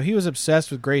trolled. You know, he was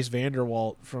obsessed with Grace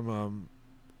Vanderwalt from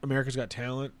America's Got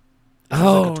Talent. She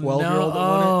was like a 12-year-old that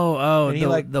won it. And he,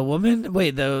 like, the woman.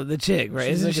 Wait, the chick, right?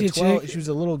 She's Isn't like she a 12 chick? She was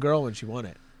a little girl when she won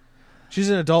it. She's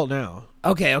an adult now.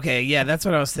 Okay, yeah, that's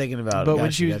what I was thinking about. But when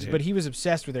Gotcha, she was, gotcha. but he was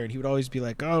obsessed with her, and he would always be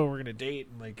like, "Oh, we're gonna date."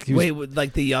 And like, Wait,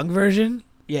 like the young version?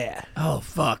 yeah. Oh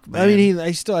fuck, man. I mean,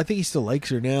 I think he still likes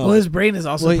her now. well, his brain is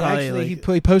also Well, probably actually,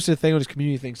 like, he posted a thing on his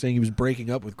community thing saying he was breaking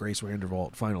up with Grace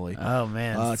Vanderwalt finally. oh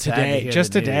man, sad to Today, hear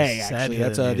just the today, news. Sad to actually. hear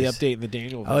That's the news. update in the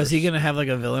Daniel. Oh, is he gonna have like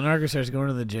a villain arc or starts going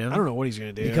to the gym? I don't know what he's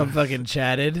gonna do. Become fucking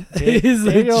chatted. Dan- He's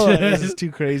like Daniel Chad. is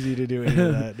too crazy to do any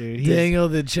of that, dude. Daniel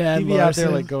the Chad He'd be out there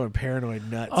Larson. like going paranoid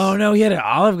nuts. Oh no, he had an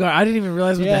Olive Garden. I didn't even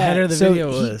realize what the header of the so video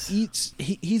was.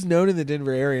 He's known in the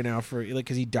Denver area now for like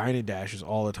because he dine and dashes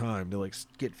all the time to like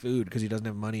get food because he doesn't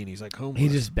have money and he's like homeless. He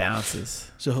just bounces.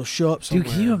 so he'll show up somewhere.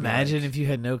 Dude, can you and be imagine like- if you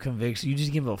had no conviction? You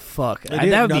just give a fuck. Like,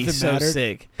 That would be nothing so mattered.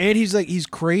 sick. And he's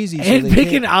crazy. so And they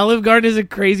picking can't- Olive Garden is a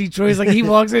crazy choice. Like he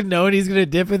walks in knowing he's gonna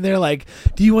dip in there. Like,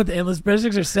 do you want the endless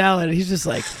breadsticks or salad? And he's just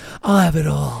like, I'll have it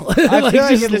all. I feel like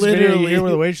just in this video you hear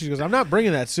where the waitress goes, "I'm not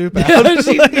bringing that soup out." Yeah,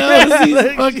 she knows he's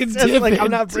Like, fucking she says, like, dipping,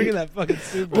 I'm not dude. bringing that fucking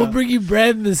soup We'll out. bring you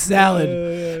bread and the salad.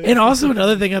 Yeah. And also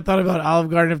another thing I thought about Olive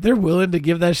Garden, if they're willing to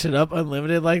give that shit up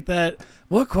unlimited like that,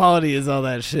 what quality is all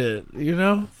that shit? You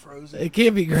know? Frozen. It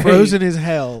can't be great. Frozen as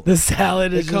hell. The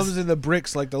salad is It comes just, in the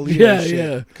bricks like the Lido Yeah, shit.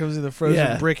 yeah. It comes in the frozen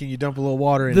Yeah. brick and you dump a little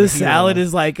water in. the and heat it salad on.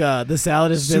 is like the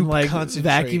salad has been Soup like concentrate.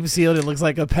 vacuum sealed. It looks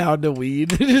like a pound of weed.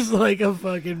 Just like a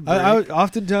fucking brick. I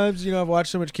oftentimes, I've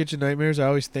watched so much Kitchen Nightmares. I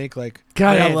always think like,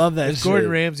 God, I man, love that if Gordon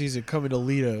shit. Ramsay's had come into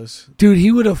Lido's, Dude,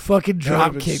 he would have fucking that would've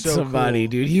drop been kicked so somebody,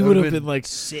 cool. dude. He That would would've have been like,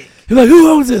 sick. he's like,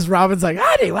 who owns this? Robin's like,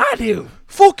 I do.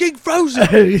 Fucking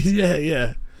Frozen.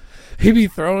 yeah. He'd be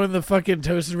throwing the fucking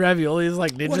toasted raviolis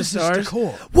like ninja What is this stars. decor?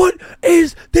 What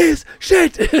is this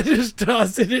shit? Just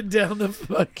tossing it down the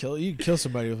fuck. You can kill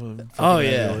somebody with one. Oh,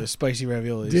 yeah. raviolis, spicy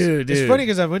raviolis, Dude. It's funny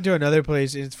because I went to another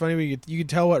place. And it's funny you can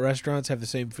tell what restaurants have the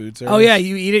same food service. Oh yeah,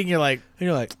 you eat it and you're like, and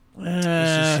you're like, this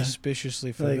is suspiciously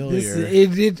like familiar.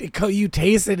 you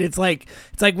taste it. It's like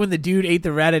when the dude ate the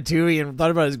ratatouille and thought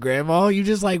about his grandma. You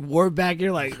just like warp back.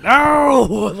 You're like, no,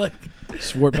 like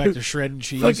Swore back to shredding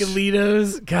cheese. fucking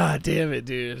Litos. God damn it,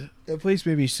 dude. That place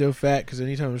made me so fat because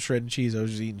anytime I was shredding cheese, I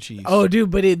was just eating cheese. Oh,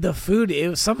 dude, but the food, it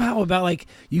was somehow about like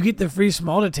you get the free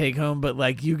small to take home, but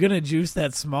like you're gonna juice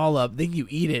that small up, then you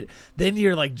eat it, then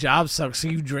your like job sucks, so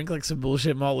you drink like some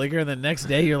bullshit malt liquor, and the next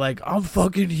day you're like, I'm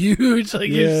fucking huge, like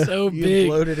you're so you big.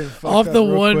 bloated and fucked Off up the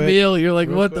real one quick. meal, you're like,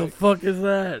 Real what quick. the fuck is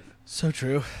that? So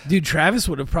true. Dude, Travis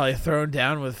would have probably thrown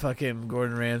down with fucking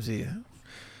Gordon Ramsay.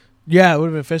 Yeah, it would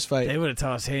have been a fist fight. They would have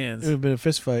tossed It hands. would have been a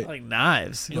fist fight. Like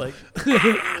knives. Like,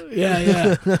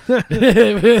 yeah.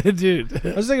 Dude.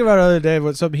 I was thinking about the other day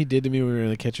what something he did to me when we were in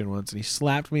the kitchen once, and he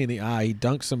slapped me in the eye. He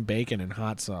dunked some bacon in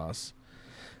hot sauce.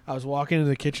 I was walking into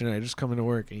the kitchen and I just come into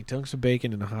work and he took some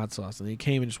bacon and a hot sauce and he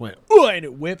came and just went, "Ooh," and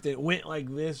it whipped. It went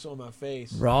like this on my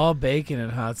face. Raw bacon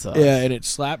and hot sauce. Yeah, and it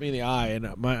slapped me in the eye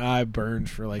and my eye burned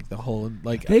for like the whole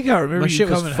like. I think I remember my you shit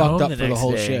was coming fucked home up the for the next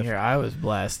whole day shift. and your eye was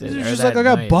blasted. It was or just that like I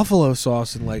got night. buffalo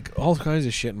sauce and like all kinds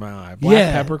of shit in my eye. Black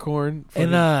Yeah. peppercorn.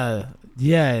 And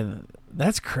yeah,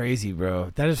 that's crazy,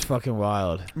 bro. That is fucking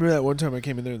wild. Remember that one time I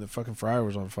came in there and the fucking fryer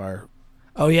was on fire.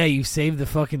 Oh yeah, you saved the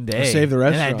fucking day. saved the And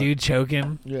restaurant. that dude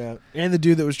choking. Yeah, and the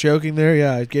dude that was choking there.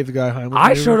 Yeah, I gave the guy Heimlich. I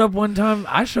maneuver. showed up one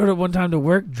time to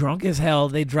work drunk as hell.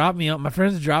 They dropped me off. My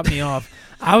friends dropped me off.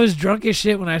 I was drunk as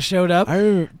shit when I showed up. I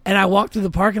remember. And I walked to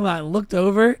the parking lot and looked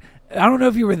over. I don't know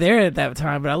if you were there at that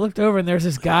time, but I looked over and there's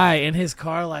this guy in his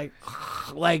car like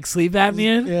sleep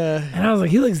apnea. Yeah. And I was like,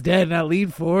 he looks dead. And I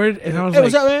leaned forward and I was Hey, like,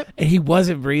 what's up, man? and he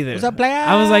wasn't breathing. What's up, player?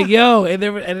 I was like, yo. And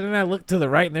then I looked to the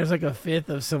right and there's like a fifth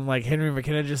of some like Henry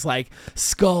McKenna just like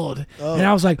skulled. Oh. And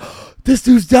I was like, this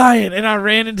dude's dying. And I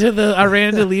ran into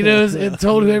Lito's and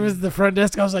told whoever's at the front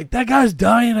desk, I was like, that guy's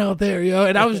dying out there, yo.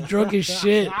 And I was drunk as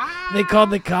shit. They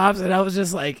called the cops and I was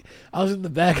just like, I was in the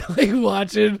back like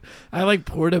watching. I like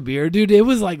poured a beer. Dude, it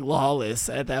was like lawless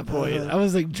at that point. I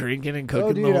was like drinking and cooking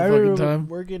Oh, the dude, I whole fucking remember time.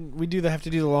 working. We have to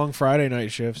do the long Friday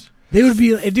night shifts. They would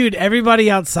be, dude, everybody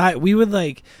outside, we would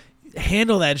like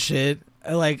handle that shit.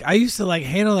 Like, I used to like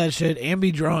handle that shit and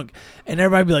be drunk. And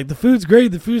everybody be like, the food's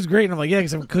great. And I'm like, yeah,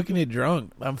 because I'm cooking it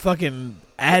drunk. I'm fucking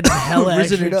adding hella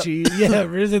Rizzing it extra up. cheese. Yeah,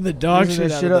 rizzing the dog Rizzing shit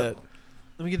that out shit of up. that.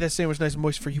 Let me get that sandwich nice and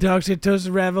moist for you. Dog shit,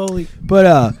 toasted ravioli.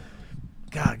 But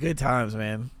God, good times,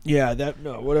 man. yeah,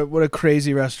 what a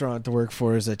crazy restaurant to work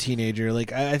for as a teenager.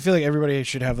 Like I feel like everybody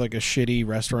should have like a shitty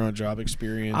restaurant job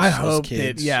experience. I as hope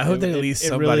kids. that, yeah, I hope that at least it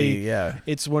somebody, really- yeah.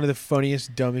 It's one of the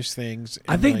funniest, dumbest things.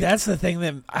 I and, think like, that's the thing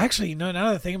that actually, now that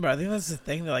I think about it, I think that's the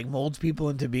thing that like molds people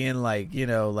into being like,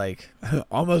 like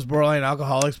almost borderline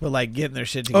alcoholics, but like getting their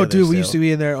shit together. Oh, dude, we used to still.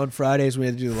 be in there on Fridays. We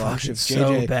had to do the long Fucking shifts. so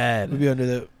JJ, bad. We'd be under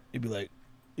the. You'd be like,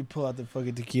 you pull out the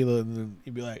fucking tequila, and then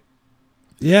you'd be like,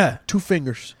 Yeah. 2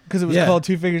 fingers, because it was Yeah. called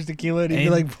 2 fingers tequila. And he'd be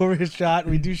And- like, pour a shot,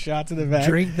 and we do shots in the back.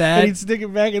 Drink And that. he'd stick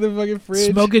it back in the fucking fridge.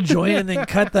 Smoke a joint and then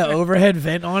cut the overhead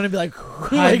vent on and be like,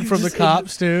 Hiding from the just-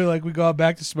 cops too. Like we go out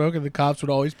back to smoke, and the cops would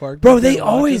always park. Bro, back there they and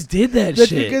watch always us. did that That's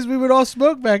shit. because we would all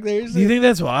smoke back there. Do you think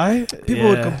that's why? People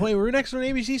would Yeah. complain? We were next to an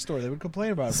ABC store. They would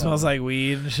complain about it. It smells like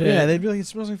weed and shit. Yeah, they'd be like, it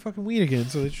smells like fucking weed again.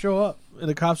 So they'd show up, and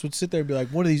the cops would sit there and be like,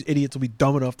 one of these idiots will be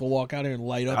dumb enough to walk out here and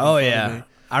light up. Oh in front of yeah. me.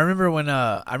 I remember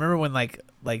when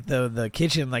like the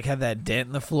kitchen like had that dent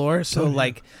in the floor, so Oh, yeah.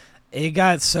 like it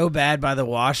got so bad by the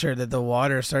washer that the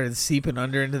water started seeping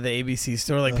under into the ABC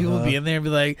store. Like people would be in there and be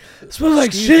like, "It smells like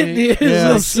Excuse shit, me. dude. It Yeah,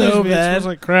 smells excuse so me, bad. It smells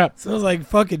like crap. It smells like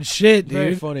fucking shit,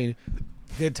 Very dude." funny.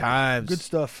 Good times. Good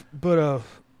stuff. But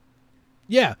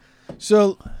yeah.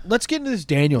 So let's get into this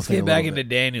Daniel Let's thing. get a back little into bit.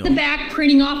 Daniel. the back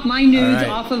printing off my nudes All right.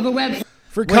 off of a website.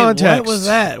 For Wait, context. what was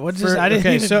that? What just? I didn't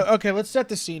okay, even. so okay, let's set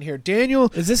the scene here.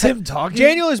 Daniel is this him talking?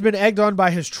 Daniel has been egged on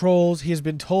by his trolls. He has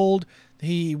been told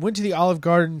he went to the Olive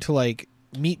Garden to like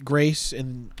meet Grace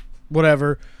and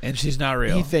whatever. and she's not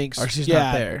real. He thinks, or she's yeah,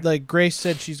 not there. Like Grace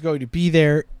said, she's going to be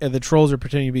there, and the trolls are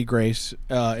pretending to be Grace.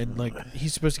 And like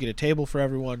he's supposed to get a table for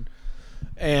everyone,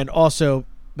 and also,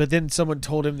 but then someone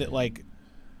told him that like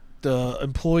the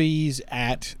employees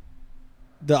at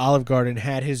the Olive Garden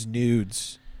had his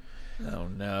nudes Oh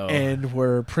no. and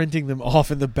were printing them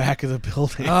off in the back of the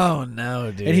building. Oh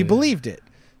no, dude. And he believed it.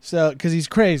 So, because he's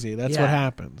crazy. That's Yeah. what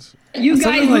happens. You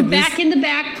Something guys were like this- back in the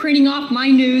back printing off my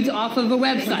nudes off of a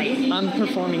website. I'm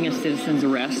performing a citizen's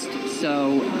arrest,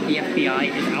 so the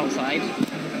FBI is outside.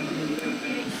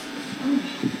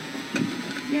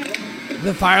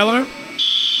 The fire alarm.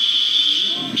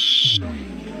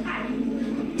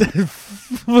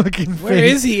 Fucking Where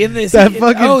face. is he in this? That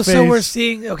fucking oh, so face. we're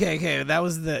seeing. Okay. That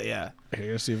was the Here,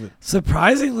 let's see if it-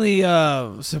 Surprisingly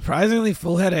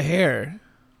full head of hair.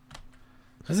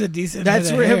 That's a decent. That's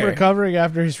head for of him hair. recovering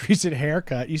after his recent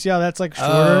haircut. You see how that's like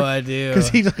shorter? Oh, I do. Because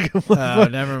he like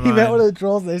never he met mind. one of the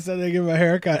trolls. And they said they give him a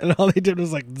haircut, and all they did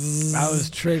was like. Zzz. I was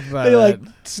tricked by They that. like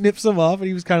snipped some off, and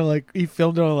he was kind of like he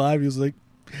filmed it on live. He was like,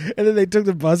 and then they took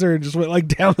the buzzer and just went like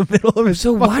down the middle of his.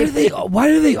 so why do they? Why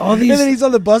do they all And these? then he's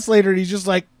on the bus later, and he's just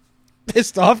like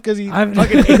pissed off because he I've-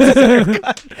 fucking hates his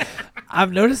haircut.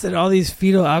 I've noticed that all these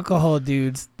fetal alcohol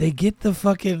dudes, they get the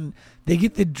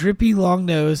drippy long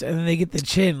nose, and then they get the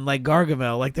chin like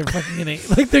Gargamel, like they're fucking gonna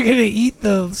eat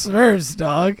the Smurfs,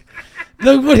 dog.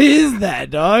 Look, what is that,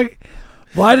 dog?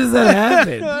 Why does that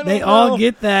happen? I don't They all know.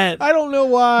 get that. I don't know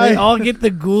why. They all get the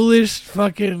ghoulish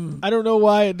fucking. I don't know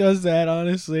why it does that.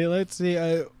 Honestly, let's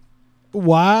see.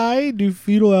 Why do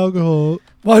fetal alcohol?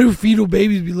 Why do fetal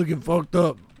babies be looking fucked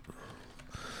up?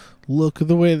 look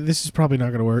the way this is probably not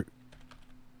going to work.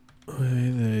 The way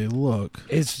they look.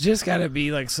 It's just got to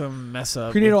be like some mess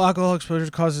up. Prenatal alcohol exposure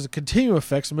causes continuum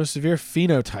effects, the most severe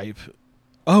phenotype.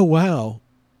 Oh, wow.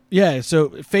 Yeah, so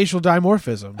facial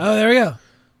dimorphism. Oh, there we go.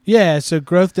 Yeah, so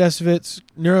growth deficits,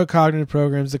 neurocognitive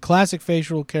programs. The classic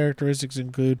facial characteristics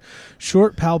include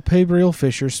short palpebraal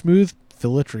fissure, smooth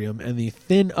philitrium, and the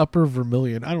thin upper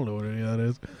vermilion. I don't know what any of that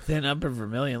is. Thin upper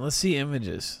vermilion. Let's see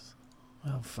images.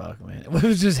 Oh, fuck, man. It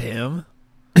was just him?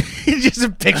 Just a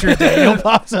picture of Daniel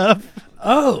pops up.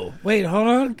 Oh, wait, hold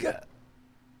on.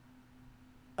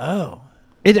 Oh.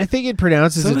 I think it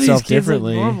pronounces Some of itself these kids look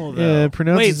differently. normal, though. Yeah, it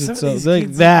pronounces Wait, some of itself these like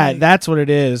kids that. look like- That's what it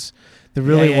is. The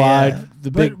really Yeah, wide, yeah.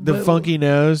 the big, the funky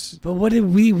nose, But what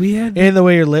did we had? and the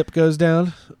way your lip goes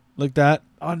down, like that.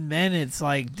 On men, it's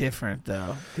like different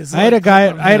though. 'Cause, I had a like, guy.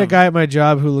 click on I had a him. guy at my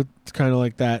job who looked kind of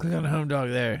like that. Click on Home Dog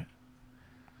there.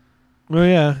 Oh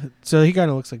yeah, so he kind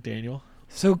of looks like Daniel.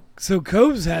 So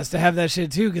Cobes has to have that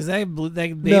shit too, because that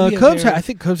baby. No, up Cobes. there- I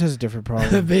think Cobes has a different the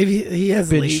problem. baby, he has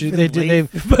Ben leaf Sh- and they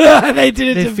did- leaf. they- they did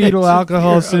it They to fetal Ben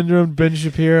alcohol Shapiro. syndrome. Ben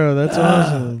Shapiro. That's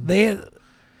awesome. They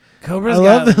Cobra's I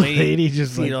got love the late lady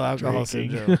just like fetal alcohol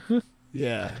drinking. syndrome.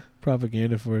 Yeah,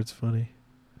 Propaganda for it's funny.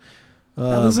 that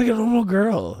looks like a normal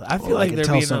girl. I feel well, I like can they're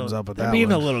tell being something's up with they're that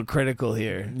being a one. little critical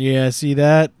here. Yeah, see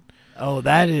that Oh,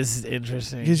 that is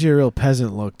interesting. gives you a real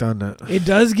peasant look, doesn't it? It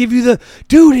does give you the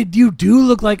dude. You do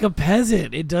look like a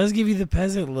peasant. It does give you the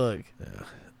peasant look.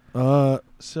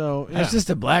 So yeah. That's just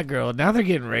a black girl. Now they're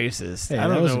getting racist. Hey, I that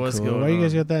don't know wasn't what's cool. going Why on. you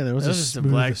guys got that? There was, That a was just a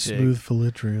smooth, black chick. smooth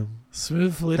philitrium.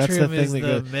 Smooth philitrium That's the is thing that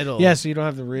the goes- middle. Yeah, so you don't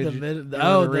have the ridge. The middle. you don't have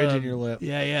Oh, the ridge the in your lip.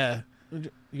 Yeah, yeah.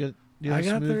 You I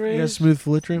got smooth, the You got ridge. smooth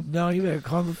philitrium. No, you better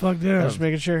calm the fuck I down. was just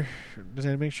making sure. Just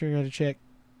had to make sure you had to check.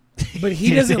 But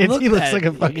he doesn't look. He looks that- like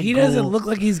a fucking He doesn't ghoul. look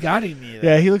like he's got any. of that.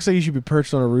 Yeah, he looks like he should be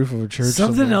perched on a roof of a church.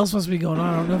 Something somewhere. else must be going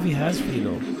on. I don't know if he has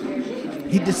fetal.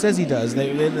 He just says he does.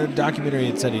 In the documentary,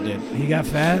 it said he did. He got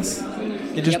fast.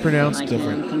 It just pronounced I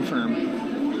different. Can confirm.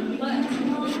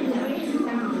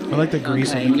 I like the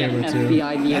grease on the camera too. FBI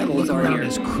That vehicles look are around here.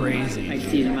 is crazy. I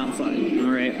see them outside.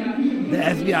 All right. The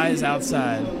FBI is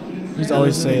outside. He's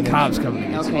always The saying that. cops coming. to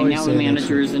get Okay, always now the saying that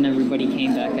managers and everybody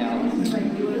came back out.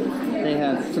 They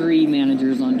have 3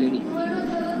 managers on duty.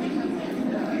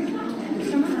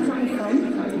 Someone's on the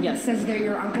phone. Yes. Says they're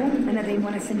your uncle and that they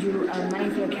want to send you money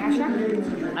for a cash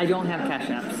app. I don't have Cash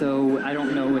App, so I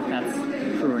don't know if that's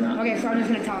true or not. Okay, so I'm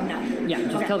just gonna tell them no. Yeah,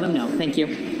 just Okay. tell them no. Thank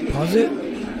you. Pause it.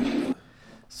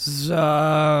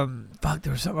 Fuck,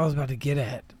 there was something I was about to get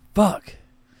at. Fuck.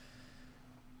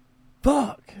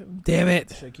 Damn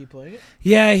it. Should I keep playing it?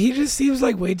 Yeah, he just seems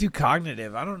like way too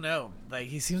cognitive. I don't know. Like,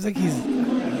 he seems like he's... I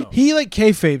don't know. He like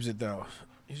kayfabes it though.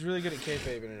 He's really good at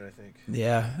kayfabing it, I think.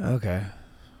 Yeah, okay.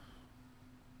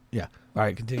 Yeah. All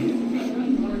right, continue.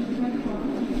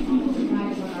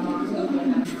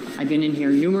 I've been in here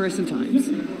numerous of times.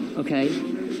 Okay.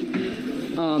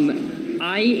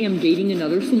 I am dating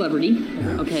another celebrity.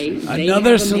 Okay. They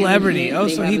Another have a celebrity. management, Oh,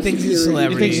 they so have he a thinks he's a security. He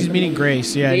celebrity. thinks he's meeting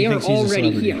Grace. Yeah, They he are thinks he's a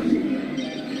already celebrity.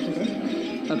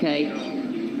 here.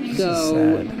 Okay. So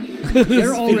sad.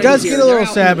 they're already It does here. get a little They're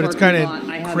out sad, in but the it's parking kinda lot.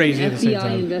 I have crazy an at the same FBI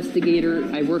time. investigator.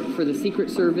 I work for the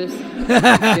Secret Service.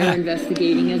 They're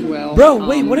investigating as well. Bro,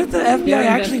 wait, what if the FBI they're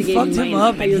actually fucked investigating him my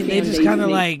up and entire they fan just base kind of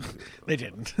and like... They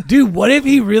didn't. Dude, what if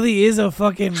he really is a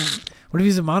fucking... What if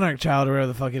he's a monarch child or whatever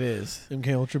the fuck it is?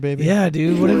 MK Ultra baby. Yeah,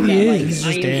 dude, what if he that, like, is? He's just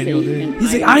I am Daniel, safe dude. and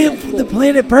He's like, I am from the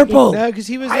planet Oh. Purple. No, because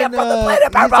he was I in. am from the planet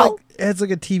he's Purple. it's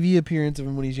like a TV appearance of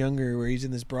him when he's younger, where he's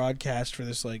in this broadcast for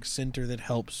this like center that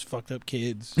helps fucked up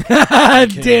kids. Damn,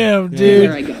 Yeah. dude.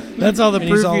 There I go. That's all the And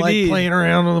proof he's all you like need. playing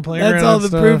around on the playground. That's all the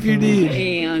and stuff. proof you need.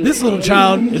 And This little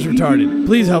child is retarded.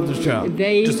 Please help this child.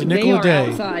 They, Just a nickel they a are day.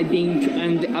 outside being,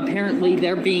 and apparently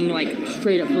they're being like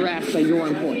straight up harassed by your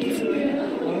employees.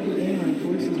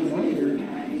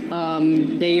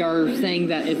 They are saying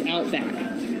that it's out back,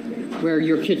 where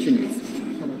your kitchen is.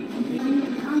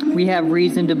 We have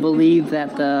reason to believe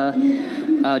that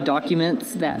the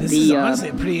documents that This the is honestly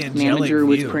a pretty angelic manager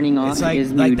was view. printing off It's like,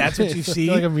 is like nude. that's what you I see.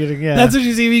 feel like I'm getting, yeah. That's what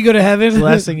you see when you go to heaven. the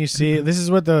last thing you see. This is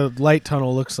what the light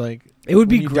tunnel looks like. It would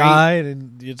be When you great. die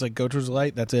and it's like go towards the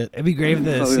light. That's it. It'd be great if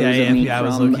the Photos CIA of me FBI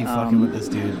was from, low-key fucking with this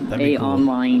dude. That'd be a cool.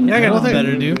 online. Yeah, I got don't nothing think-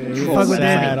 better to do. It's Fuck with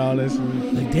sad, Danny. honestly.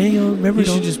 Like, Daniel, remember You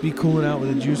should don't just be cooling out with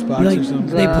a juice box like, or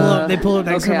something. they pull up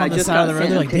next to okay, him on I the just side got of the road. sent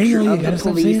They're a like, picture Daniel, you of gotta the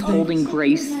stop police saying holding things.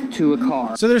 Grace to a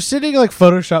car. So they're sending like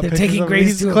Photoshop They're pictures taking of Grace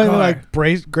He's to a claiming car.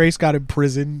 like Grace got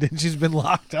imprisoned and she's been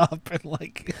locked up and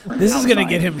like This is gonna Outside.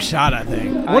 get him shot, I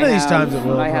think. One of I these have- times it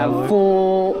will, I have probably.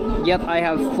 full. Yep, I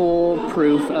have full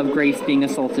proof of Grace being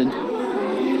assaulted.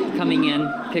 Coming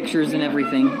in, pictures and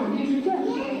everything.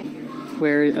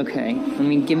 Where? Okay,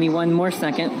 give me one more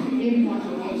second.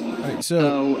 All right,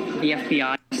 So the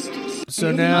FBI.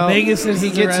 so now Vegas he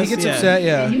citizen's gets arrest, yeah. upset.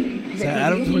 Yeah. Is that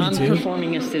Adam I'm 22?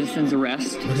 performing a citizen's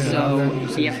arrest, so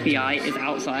the FBI is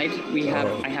outside.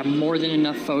 I have more than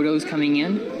enough photos coming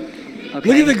in. Okay.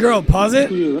 Look at the girl. Pause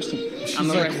it. I'm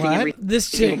like, arresting what? every This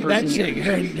chick, single that person chick,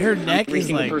 here. her neck Every is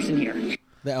single like. person here.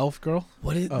 The elf girl.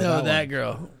 What is? Oh, No, that that one.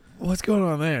 girl. What's going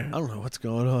on there? I don't know what's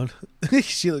going on.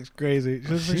 She looks crazy. She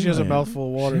looks like she has a might- mouthful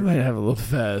of water. She might have a little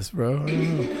fast, bro. I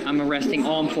don't know. I'm arresting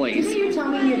all employees. You're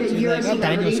telling me that you're a Oh,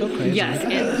 Daniel's celebrity? so crazy.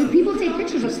 Yes, Do people take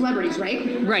pictures of celebrities,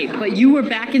 right? right. But you were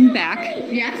back in back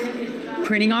Yes.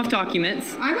 printing off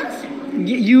documents. I was.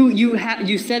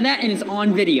 You said that, and it's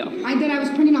on video. I was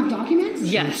printing off documents.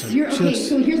 Yes. You're okay. looks-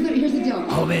 So here's the deal.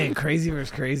 Oh man, crazy versus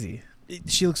crazy.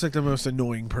 She looks like the most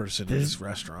annoying person in this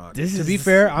restaurant. this to be is-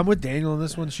 fair, I'm with Daniel on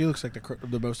this one. She looks like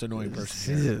the most annoying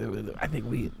person. here. I think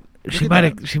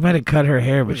at she might have cut her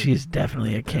hair, but she's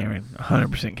definitely a Karen,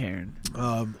 100% Karen.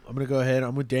 I'm gonna go ahead.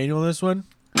 I'm with Daniel on this one.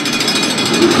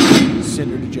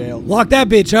 Send her to jail. Lock that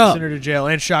bitch up. Send her to jail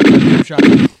and shotgun.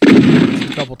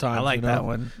 A couple times. I like you know? that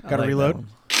one. I Got to like reload.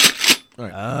 that one. All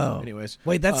right. Oh, Anyways,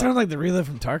 wait, that sounds like the reload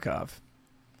from Tarkov.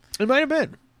 it might have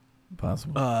been.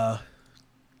 Possible.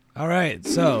 All right,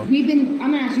 so I'm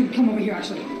gonna ask you to come over here.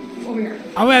 Actually, over here.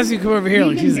 I'm gonna ask you to come over here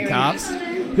like We've she's been the very cops. nice.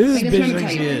 Who does Like, this that's bitch what I'm think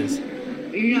she telling you. is?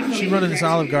 You're not She's filming running this, this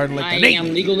right? Olive Garden like I the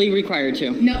am legally required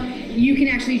to. No, you can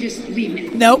actually just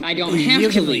leave now. Nope. I don't You have to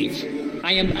can leave.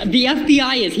 I am. The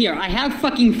FBI is here. I have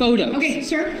fucking photos. Okay,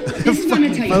 sir. This is what I'm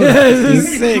gonna tell you. This is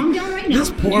You're sick. gonna calm down right now. This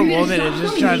poor You're gonna woman stop is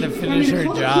just filming trying to me, or I'm finish gonna her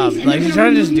call the job. police, Like and she's they're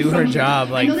trying to gonna just do remove her you from job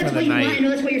here. like I know for that's the what you want. I night. know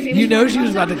that's what you're famous You know for, she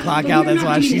was about to but clock you're out. That's not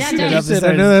why doing she that. stood That up is- and I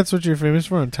know started. that's what you're famous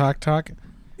for on TikTok.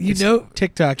 You know,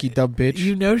 TikTok, you dumb bitch.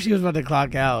 you know she was about to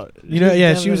clock out. You know,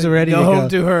 yeah, she was ready go to home go.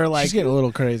 to her like She's getting a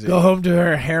little crazy. go home to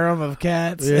her harem of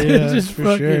cats. Yeah, yeah, just for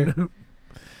fucking. sure.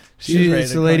 She's ready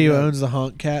She's to the lady who clock out. owns the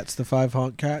honk cats, the 5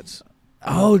 honk cats.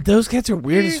 Oh, those cats are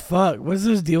weird as fuck. What's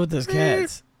this deal with those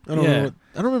cats? I don't Yeah. know.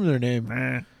 I don't remember their name.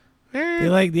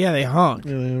 They they honk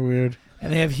Yeah, they're weird.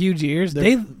 and they have huge ears.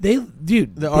 They're-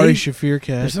 Dude, The Ari they- Shafir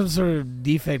cat. There's some sort of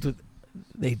defect with.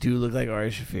 They do look like Ari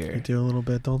They Shafir. do a little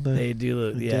bit, don't they? They do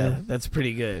look. They Yeah, do. that's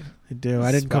pretty good. They do.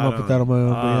 I didn't come Spot up with that on my own,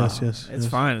 but Ah, yes. It's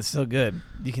fine. It's still good.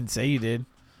 You can say you did.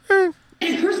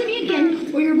 Curse me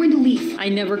again, or you're going to leave. I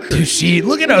never. Dude, she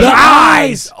look at The those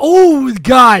eyes! Oh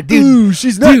God, dude! Ooh,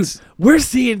 she's nuts. Dude, we're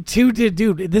seeing dude.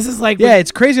 This is like Yeah,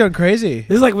 it's crazy on crazy.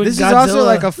 this is like when this Godzilla, is also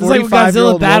like a this is like when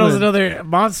 45-year-old Godzilla battles woman. another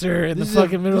monster in the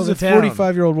fucking middle of the This is a town.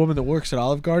 45-year-old woman that works at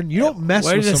Olive Garden. You don't mess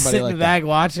We're with just somebody sitting like in the that. back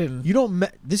watching, You don't.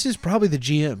 This is probably the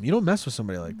GM. You don't mess with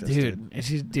somebody like this, dude. And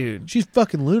she's She's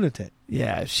fucking lunatic.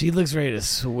 yeah, she looks ready to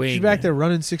swing. She's back there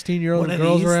running 16-year-old One of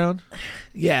girls these? around.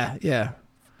 Yeah.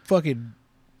 Fucking.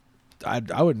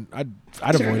 I wouldn't. I'd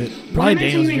avoid it. What Probably I'm going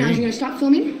to tell Daniel's you right now is you're dream. going to stop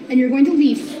filming, and you're going to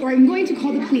leave, or I'm going to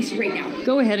call the police right now.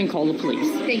 Go ahead and call the police.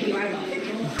 Thank you. I don't know.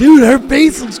 Dude, her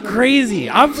face looks crazy.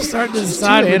 I'm starting to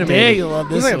side with animated. Daniel on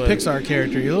this Looks like one. a Pixar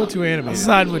character. You're a little too I'm animated.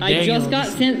 siding with I Daniel. just on got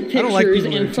this. sent I don't like pictures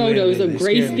people that are and too photos animated. of They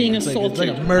Grace scare me. being It's like assaulted.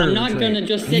 a murder I'm not trait. gonna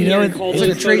just sit You know here what- and call It's those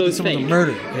like a trait that photos someone's a fake.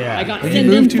 murder. Yeah. I got When sent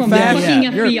you them move too from fast, the fucking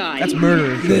you're- FBI. that's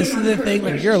murder. This is the thing.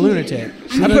 Like, Like, you're a lunatic.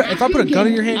 If I put a gun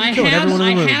in your hand, I you're killing everyone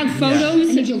in the room. have I photos.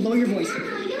 need you to lower your voice.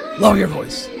 lower your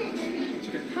voice.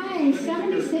 Hi,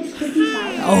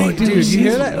 7655. Oh, dude, Dude, you she's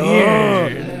hear that?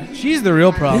 weird. Oh, she's the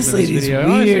real problem This in this lady's video.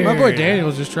 Honestly, my boy weird. Daniel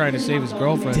was just trying to save his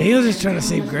girlfriend. Daniel's just trying to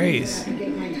save Grace.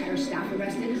 Get my entire staff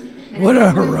arrested. And What a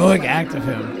I'm gonna heroic tell act of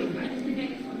him.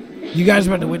 You guys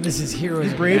are about to witness his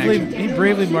heroism. in He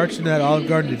bravely marched into that Olive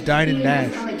Garden to dine and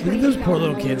dash. action. Look at those poor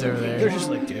little kids over They're there. just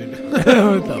like, dude. What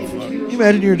the fuck? Can you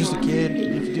imagine you're just a kid,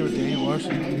 you have to deal with Daniel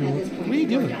Larson. What are you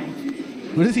doing?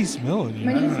 What is he smelling? You?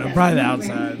 I don't know, probably the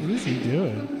outside. What is he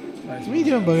doing? What are you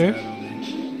doing,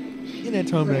 bugger? Get that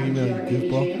tongue back, you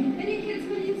goofball.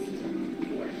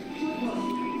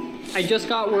 I just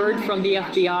got word from the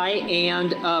FBI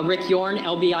and Rick Yorn,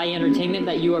 LBI Entertainment,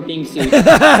 that you are being sued.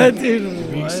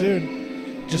 Dude, Being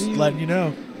soon. Just letting you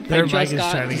know. their I mic just is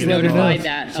got trying to get notified involved.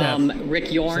 that Chef.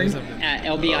 Rick Yorn Say something. at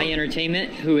LBI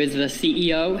Entertainment, who is the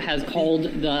CEO, has called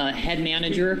the head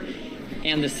manager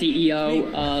and the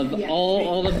CEO of all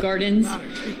Olive Gardens,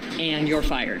 and you're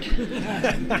fired.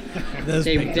 Those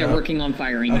picked They're up. working on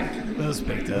firing you. Those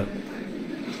picked up.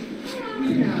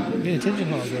 Getting attention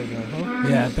halls right now, huh?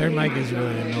 Yeah, their mic is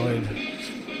really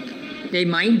annoyed. They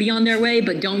might be on their way,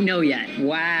 but don't know yet.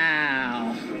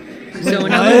 Wow. So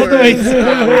in What? other words, Wait, police are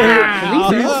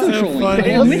that's also so trolling.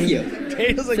 funny. I'm with you.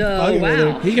 Daniel's like So fucking with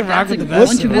wow, her. He can rock That's with a the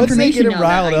best bunch of of us. Once they get information him now that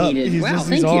riled I up, needed. he's Wow, just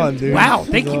thank he's you. on, dude. Wow,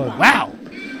 thank He's you. on. Wow.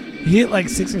 He hit like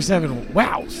 6 or 7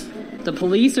 wows. The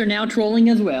police are now trolling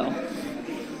as well.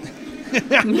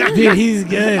 Dude, he's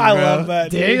good, bro. I love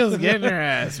that, dude. Daniel's getting her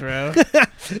ass, bro.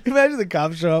 Imagine the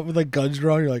cops show up with like guns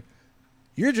drawn. You're like,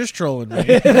 you're just trolling me.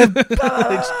 They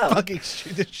just fucking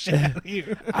shoot the shit out of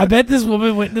you. I bet this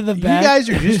woman went into the back. You guys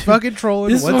are just fucking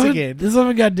trolling once again. This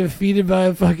woman got defeated by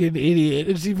a fucking idiot,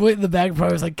 and she went in the back and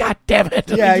probably was like, "God damn it!"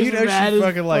 Yeah, Like, you just know mad she as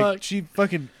fucking like fuck. she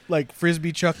fucking like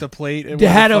frisbee chucked a plate and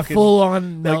had a fucking, full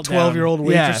on like 12-year-old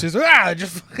waitress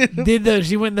just fucking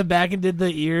She went in the back and did the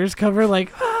ears cover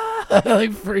like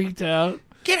like freaked out.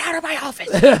 get out of my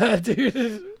office.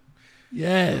 Dude.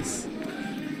 Yes.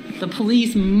 The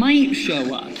police might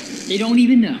show up. They don't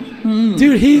even know.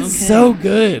 Dude, he's so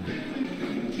good.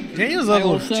 Daniel's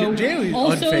level of Also,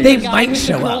 Daniel's the They guy might with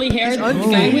show the curly up. hair, He's the guy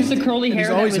unfazed. with the curly He's hair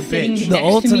that always was a sitting bitch. next The to me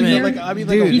ultimate- here, like I mean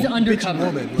Dude. like a he's bitchy undercover.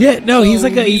 woman. Like, Yeah, no, he's So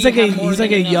like a we have more he's like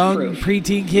than a enough young proof.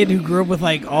 preteen kid who grew up with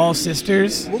like all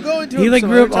sisters. We'll go into He it like some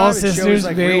grew other up all time and show his, sisters,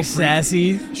 like, very real freak-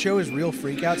 sassy. Show his real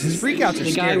freakouts. His freakouts are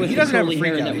The guy scary. with He the doesn't have a curly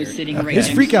hair freakout that was here. sitting right His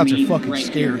next freakouts to me are fucking right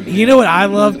scary. here. You know what I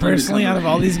love personally out of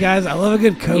all these guys? I love a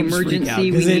good Copes freak out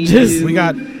Emergency, because we it need just to- We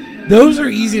got those are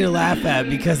easy to laugh at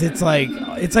because it's like a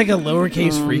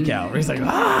lowercase freak out where he's like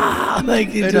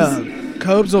like it and, just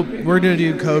Cobes. We're gonna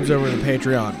do Cobes over the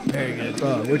Patreon, very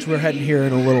good. which we're heading here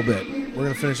in a little bit. We're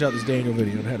gonna finish out this Daniel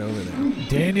video and head over there.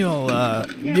 Daniel,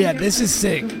 yeah, this is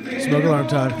sick. Smoke alarm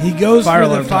time. He goes Fire for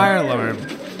the alarm fire alarm.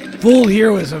 Full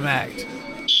heroism act.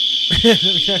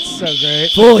 That's so great.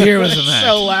 Full heroism act.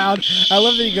 So loud. I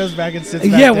love that he goes back and sits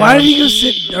back Yeah, down. why did he go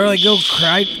sit or like go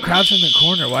crouch in the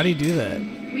corner? Why did he do that?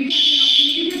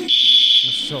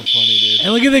 That's so funny, dude.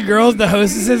 And look at the girls, the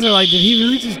hostesses are like, did he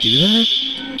really just do that?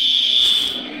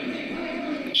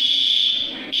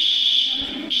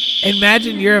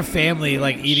 Imagine you're a family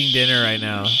like eating dinner right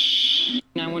now.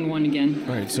 911 again.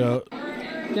 All right, so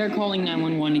They're calling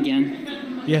 911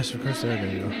 again. yes, of course they're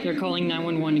gonna They're calling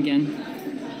 911 again.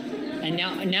 And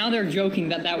now they're joking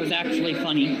that was actually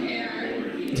funny.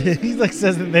 go. He like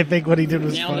says that they think what he did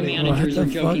was Now the funny. managers What are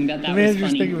the joking fuck? that The was managers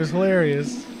funny. think it was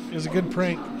hilarious. It was a good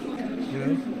prank. You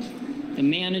know. The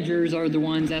managers are the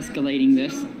ones escalating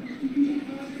this.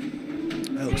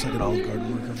 That looks like an Olive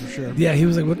Garden worker for sure. Yeah, he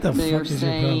was like, what the They are fuck is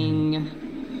your problem?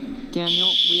 saying,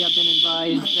 Daniel, we have been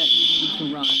advised that you need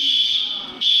to run.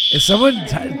 Is someone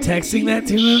texting that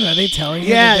to him? Are they telling him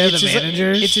Yeah, that they're it's the his,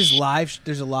 managers? it's his live.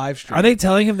 There's a live stream. Are they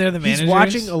telling him they're the managers? He's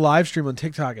watching a live stream on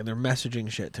TikTok and they're messaging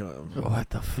shit to him. What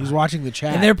the fuck? He's watching the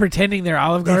chat. And they're pretending they're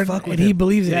Olive They Garden, fuck with and he him.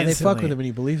 believes it Yeah, they instantly. fuck with him and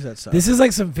he believes that stuff. This is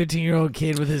like some 15-year-old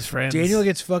kid with his friends. Daniel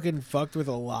gets fucking fucked with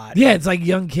a lot. Yeah, it's like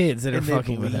young kids that are and they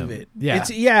fucking with him. believe it.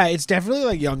 Yeah. It's definitely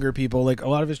like younger people. Like a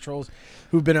lot of his trolls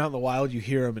who've been out in the wild, you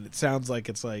hear them and it sounds like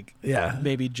it's like Yeah.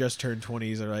 maybe just turned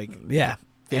 20s or like Yeah.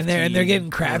 And 15, they're getting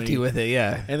crafty 20. with it,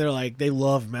 yeah. and they're like they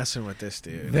love messing with this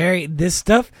dude. This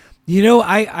stuff, you know,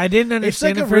 I didn't It's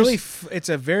like understand a at really first. it's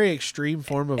a very extreme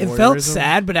form of It felt voyeurism.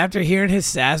 sad, but after hearing his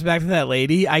sass back to that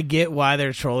lady, I get why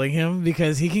they're trolling him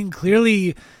because he can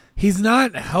clearly he's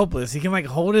not helpless. He can like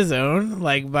hold his own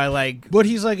like by like But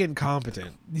he's like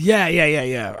incompetent.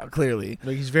 yeah, clearly.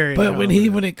 Like he's very But when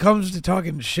incompetent. it comes to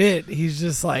talking shit, he's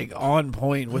just like on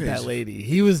point with that lady.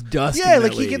 He was dusting. Yeah, that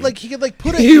like he lady. could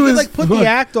put He he could was like put fuck- the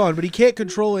act on, but he can't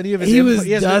control any of his. He impu- was has,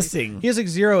 like- dusting. he has like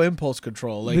zero impulse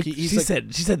control. Like he's she like, said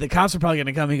the cops are probably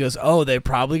gonna come. He goes, oh, they're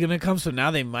probably gonna come, so now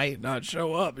they might not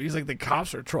show up. He's like, the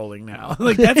cops are trolling now.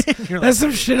 Like that's You're that's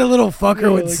some shit a little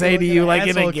fucker would like, say to an you like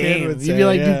in a asshole kid game. would You'd say, be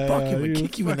like, yeah, dude, fuck him, you and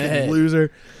kick you in the fucking head.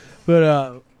 loser. But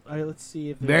all right, let's see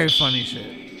if Very funny shit.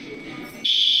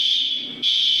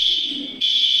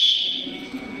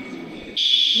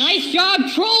 Nice job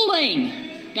trolling!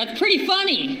 That's pretty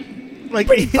funny. like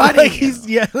pretty funny. Like he's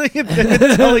like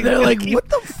They're like, what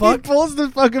the He fuck? pulls the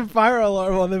fucking fire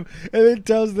alarm on them and then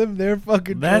tells them they're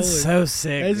fucking. That's trolling. so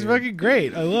sick. It's dude. fucking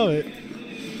great. I love it.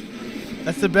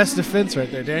 That's the best defense right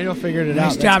there. Daniel figured it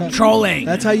Nice out. job That's how- trolling.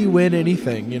 That's how you win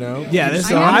anything, you know. Yeah, this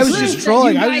So is I was honestly- just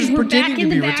trolling. I was You just guys were pretending back to in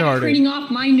be the back retarded. printing off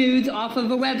my nudes off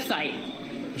of a website.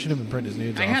 Should have been printing his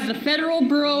nudes I off. have the Federal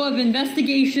Bureau of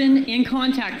Investigation in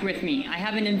contact with me. I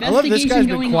have an I investigation love this guy's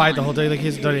been going quiet on. the whole day. Like he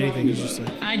hasn't done anything. He's just like,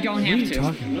 I don't what are have you to.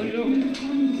 talking about? You're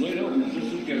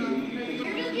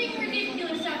just being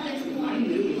ridiculous at this point.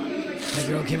 The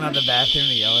girl came out the bathroom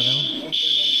to yell at him.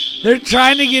 They're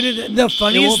trying to get it. The It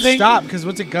funniest won't thing. stop because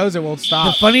once it goes, it won't The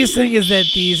stop. funniest thing is that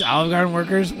these Olive Garden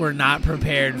workers were not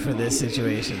prepared for this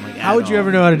situation. Like, How would you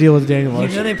ever know how to deal with Daniel You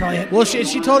Larson? know they probably had, Well,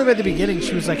 she told him at the beginning.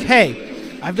 She was like, "Hey,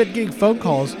 I've been getting phone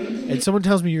calls, and someone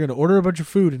tells me you're going to order a bunch of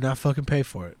food and not fucking pay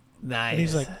for it." nice. And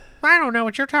he's like, "I don't know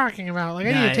what you're talking about. Like, I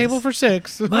need a Nice. table for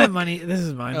 6." my money. This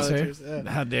is mine, Oh, sir. it's yours,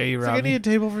 yeah. How dare you He's rob like, I me? need a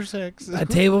table for 6. A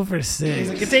table for He's 6.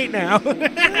 like, "It's 8 now."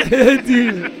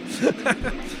 Dude.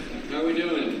 How we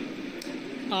doing?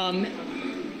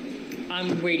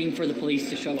 I'm waiting for the police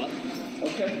to show up.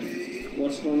 Okay.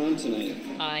 What's going on tonight?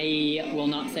 I will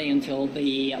not say until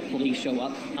the police show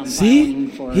up. I'm See? filing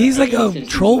for He's like a citizen's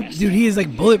troll. arrest. Dude, he is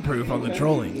like bulletproof on the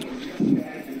trolling.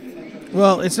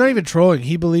 Well, it's not even trolling.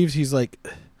 He believes he's like,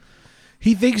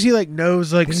 he thinks he like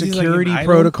knows like Thinks he's, like, security an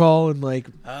idol? protocol and like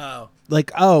Oh.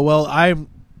 well I'm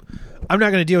not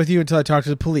going to deal with you until I talk to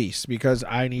the police because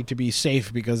I need to be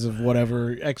safe because of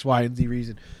whatever X, Y, and Z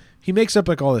reason. He makes up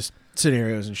like all this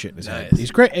scenarios and shit in his head.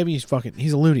 He's great. I mean,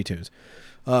 he's a Looney Tunes.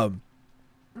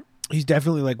 He's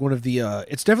definitely like one of the.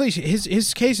 It's definitely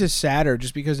his case is sadder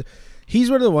just because he's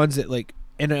one of the ones that like.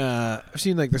 And I've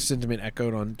seen like the sentiment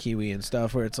echoed on Kiwi and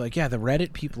stuff where it's like, yeah, the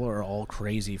Reddit people are all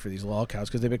crazy for these lolcows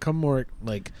because they become more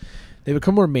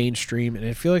mainstream, and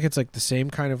I feel like it's like the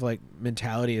same kind of like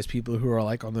mentality as people who are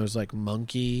like on those like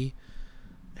monkey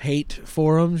hate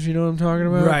forums. You know what I'm talking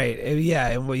about? Right.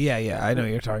 Yeah. Well, yeah. I know what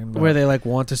you're talking about. Where they like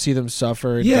want to see them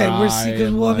suffer. And yeah, die we're seeing.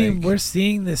 and, Well, I mean, like- we're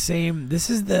seeing the same.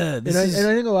 This is the. And I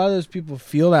think a lot of those people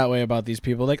feel that way about these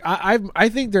people. Like I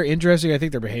think they're interesting. I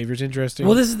think their behavior's interesting.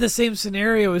 Well, this is the same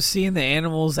scenario as seeing the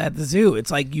animals at the zoo. It's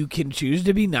like you can choose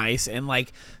to be nice and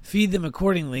like feed them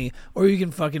accordingly, or you can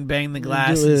fucking bang the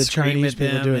glass and the scream Chinese at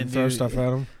people them do it and and throw stuff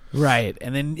at them. Right,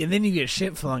 and then you get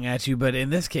shit flung at you. But in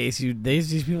this case,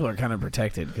 these people are kind of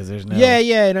protected because there's no.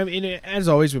 Yeah, and I mean, as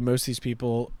always with most of these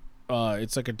people,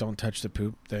 it's like a don't touch the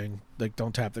poop thing. Like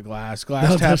don't tap the glass.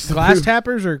 Glass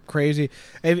tappers are crazy.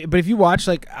 But if you watch,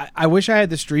 like, I wish I had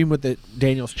the stream with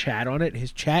Daniel's chat on it.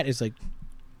 His chat is like,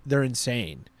 they're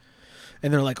insane.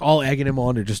 And they're like all egging him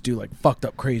on to just do like fucked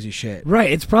up crazy shit.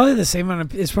 Right, it's probably the same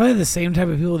amount of. It's probably the same type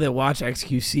of people that watch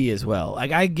XQC as well.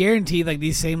 Like I guarantee, like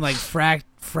these same like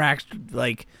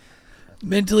like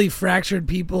mentally fractured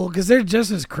people, because they're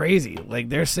just as crazy. Like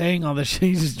they're saying all this shit.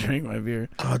 You just drank my beer.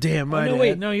 Oh damn! Oh, no,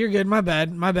 wait, no, you're good. My bad.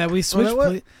 We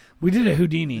switched. We did a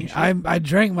Houdini. I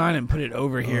drank mine and put it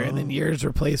over here, and then yours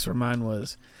replaced where mine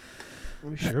was.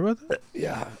 Are we sure about that?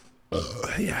 Yeah.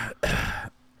 Yeah.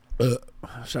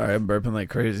 Sorry, I'm burping like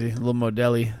crazy. A little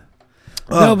Modelo.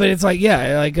 No, but it's like,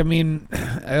 yeah, like, I mean,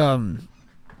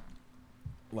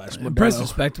 impressive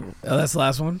spectacle. Oh, that's the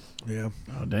last one? Yeah.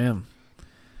 Oh, damn.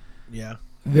 Yeah.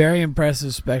 Very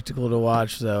impressive spectacle to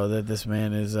watch, though, that this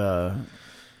man is. But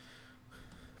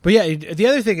yeah, the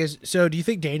other thing is, so do you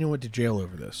think Daniel went to jail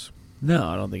over this? No,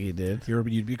 I don't think he did.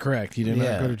 You'd be correct. He did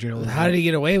not go to jail. How did he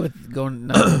get away with not going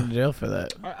to jail for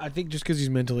that? I think just because he's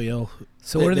mentally ill.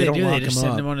 So what do they don't do? They lock just him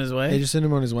send up. him on his way? They just send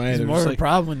him on his way. It's They're more just of a like-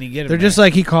 problem when you get him. They're just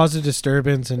like, he caused a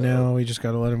disturbance, and now we just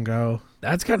got to let him go.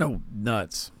 That's kind of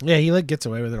nuts. Yeah, he like gets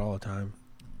away with it all the time.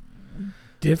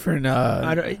 Different.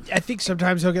 I think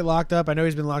sometimes he'll get locked up. I know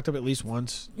he's been locked up at least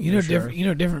once. You know, for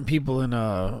sure. different people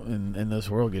in this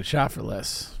world get shot for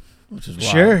less, which is wild.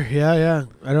 Sure. Yeah.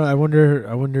 I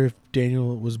wonder if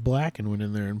Daniel was black and went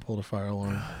in there and pulled a fire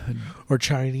alarm, or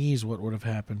Chinese. What would have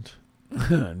happened?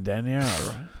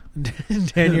 Danielle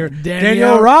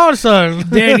Rawson.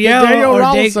 Danielle or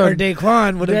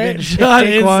Daquan would have been shot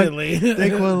instantly.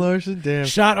 Daquan Larson, damn.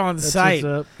 Shot on sight.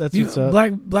 That's what's up.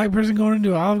 Black person going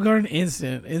into Olive Garden,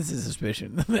 instant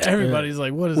suspicion. Everybody's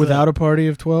like, what is Without that? a party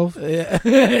of 12? Yeah.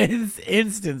 It's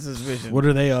instant suspicion. What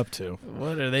are they up to?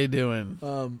 What are they doing?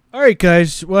 All right,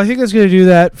 guys. Well, I think that's going to do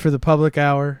that for the public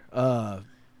hour.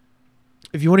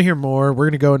 If you want to hear more, we're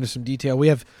going to go into some detail. We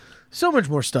have so much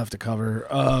more stuff to cover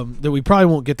that we probably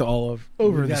won't get to all of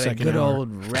over the second good hour.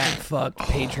 old rat fuck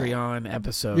Patreon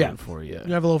episode for you.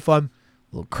 You have a little fun.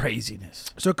 A little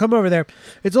craziness. So come over there.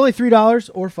 It's only $3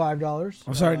 or $5.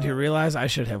 I'm starting to realize I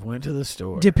should have went to the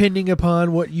store. Depending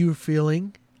upon what you're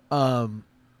feeling to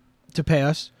pay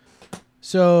us.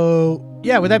 So,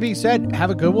 yeah, with that being said,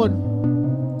 have a good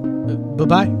one.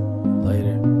 Bye-bye.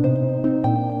 Later.